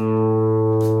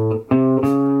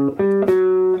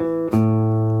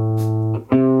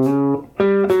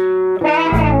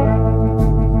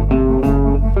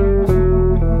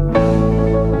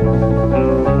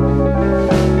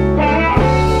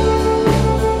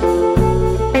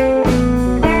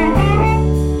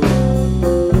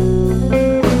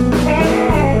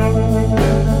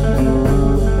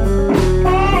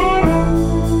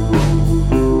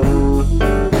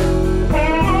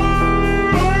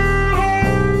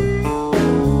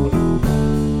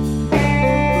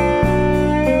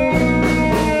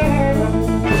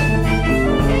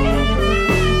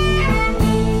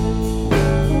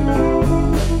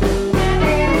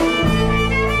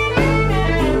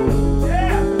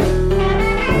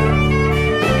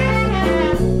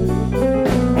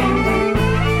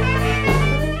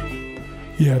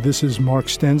 This is Mark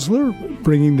Stenzler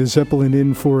bringing the Zeppelin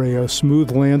in for a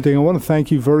smooth landing. I want to thank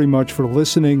you very much for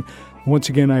listening. Once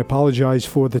again, I apologize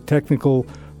for the technical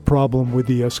problem with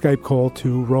the Skype call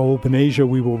to Raul Benaja.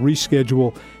 We will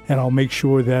reschedule, and I'll make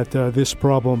sure that this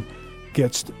problem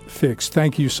gets fixed.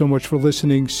 Thank you so much for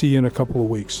listening. See you in a couple of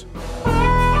weeks.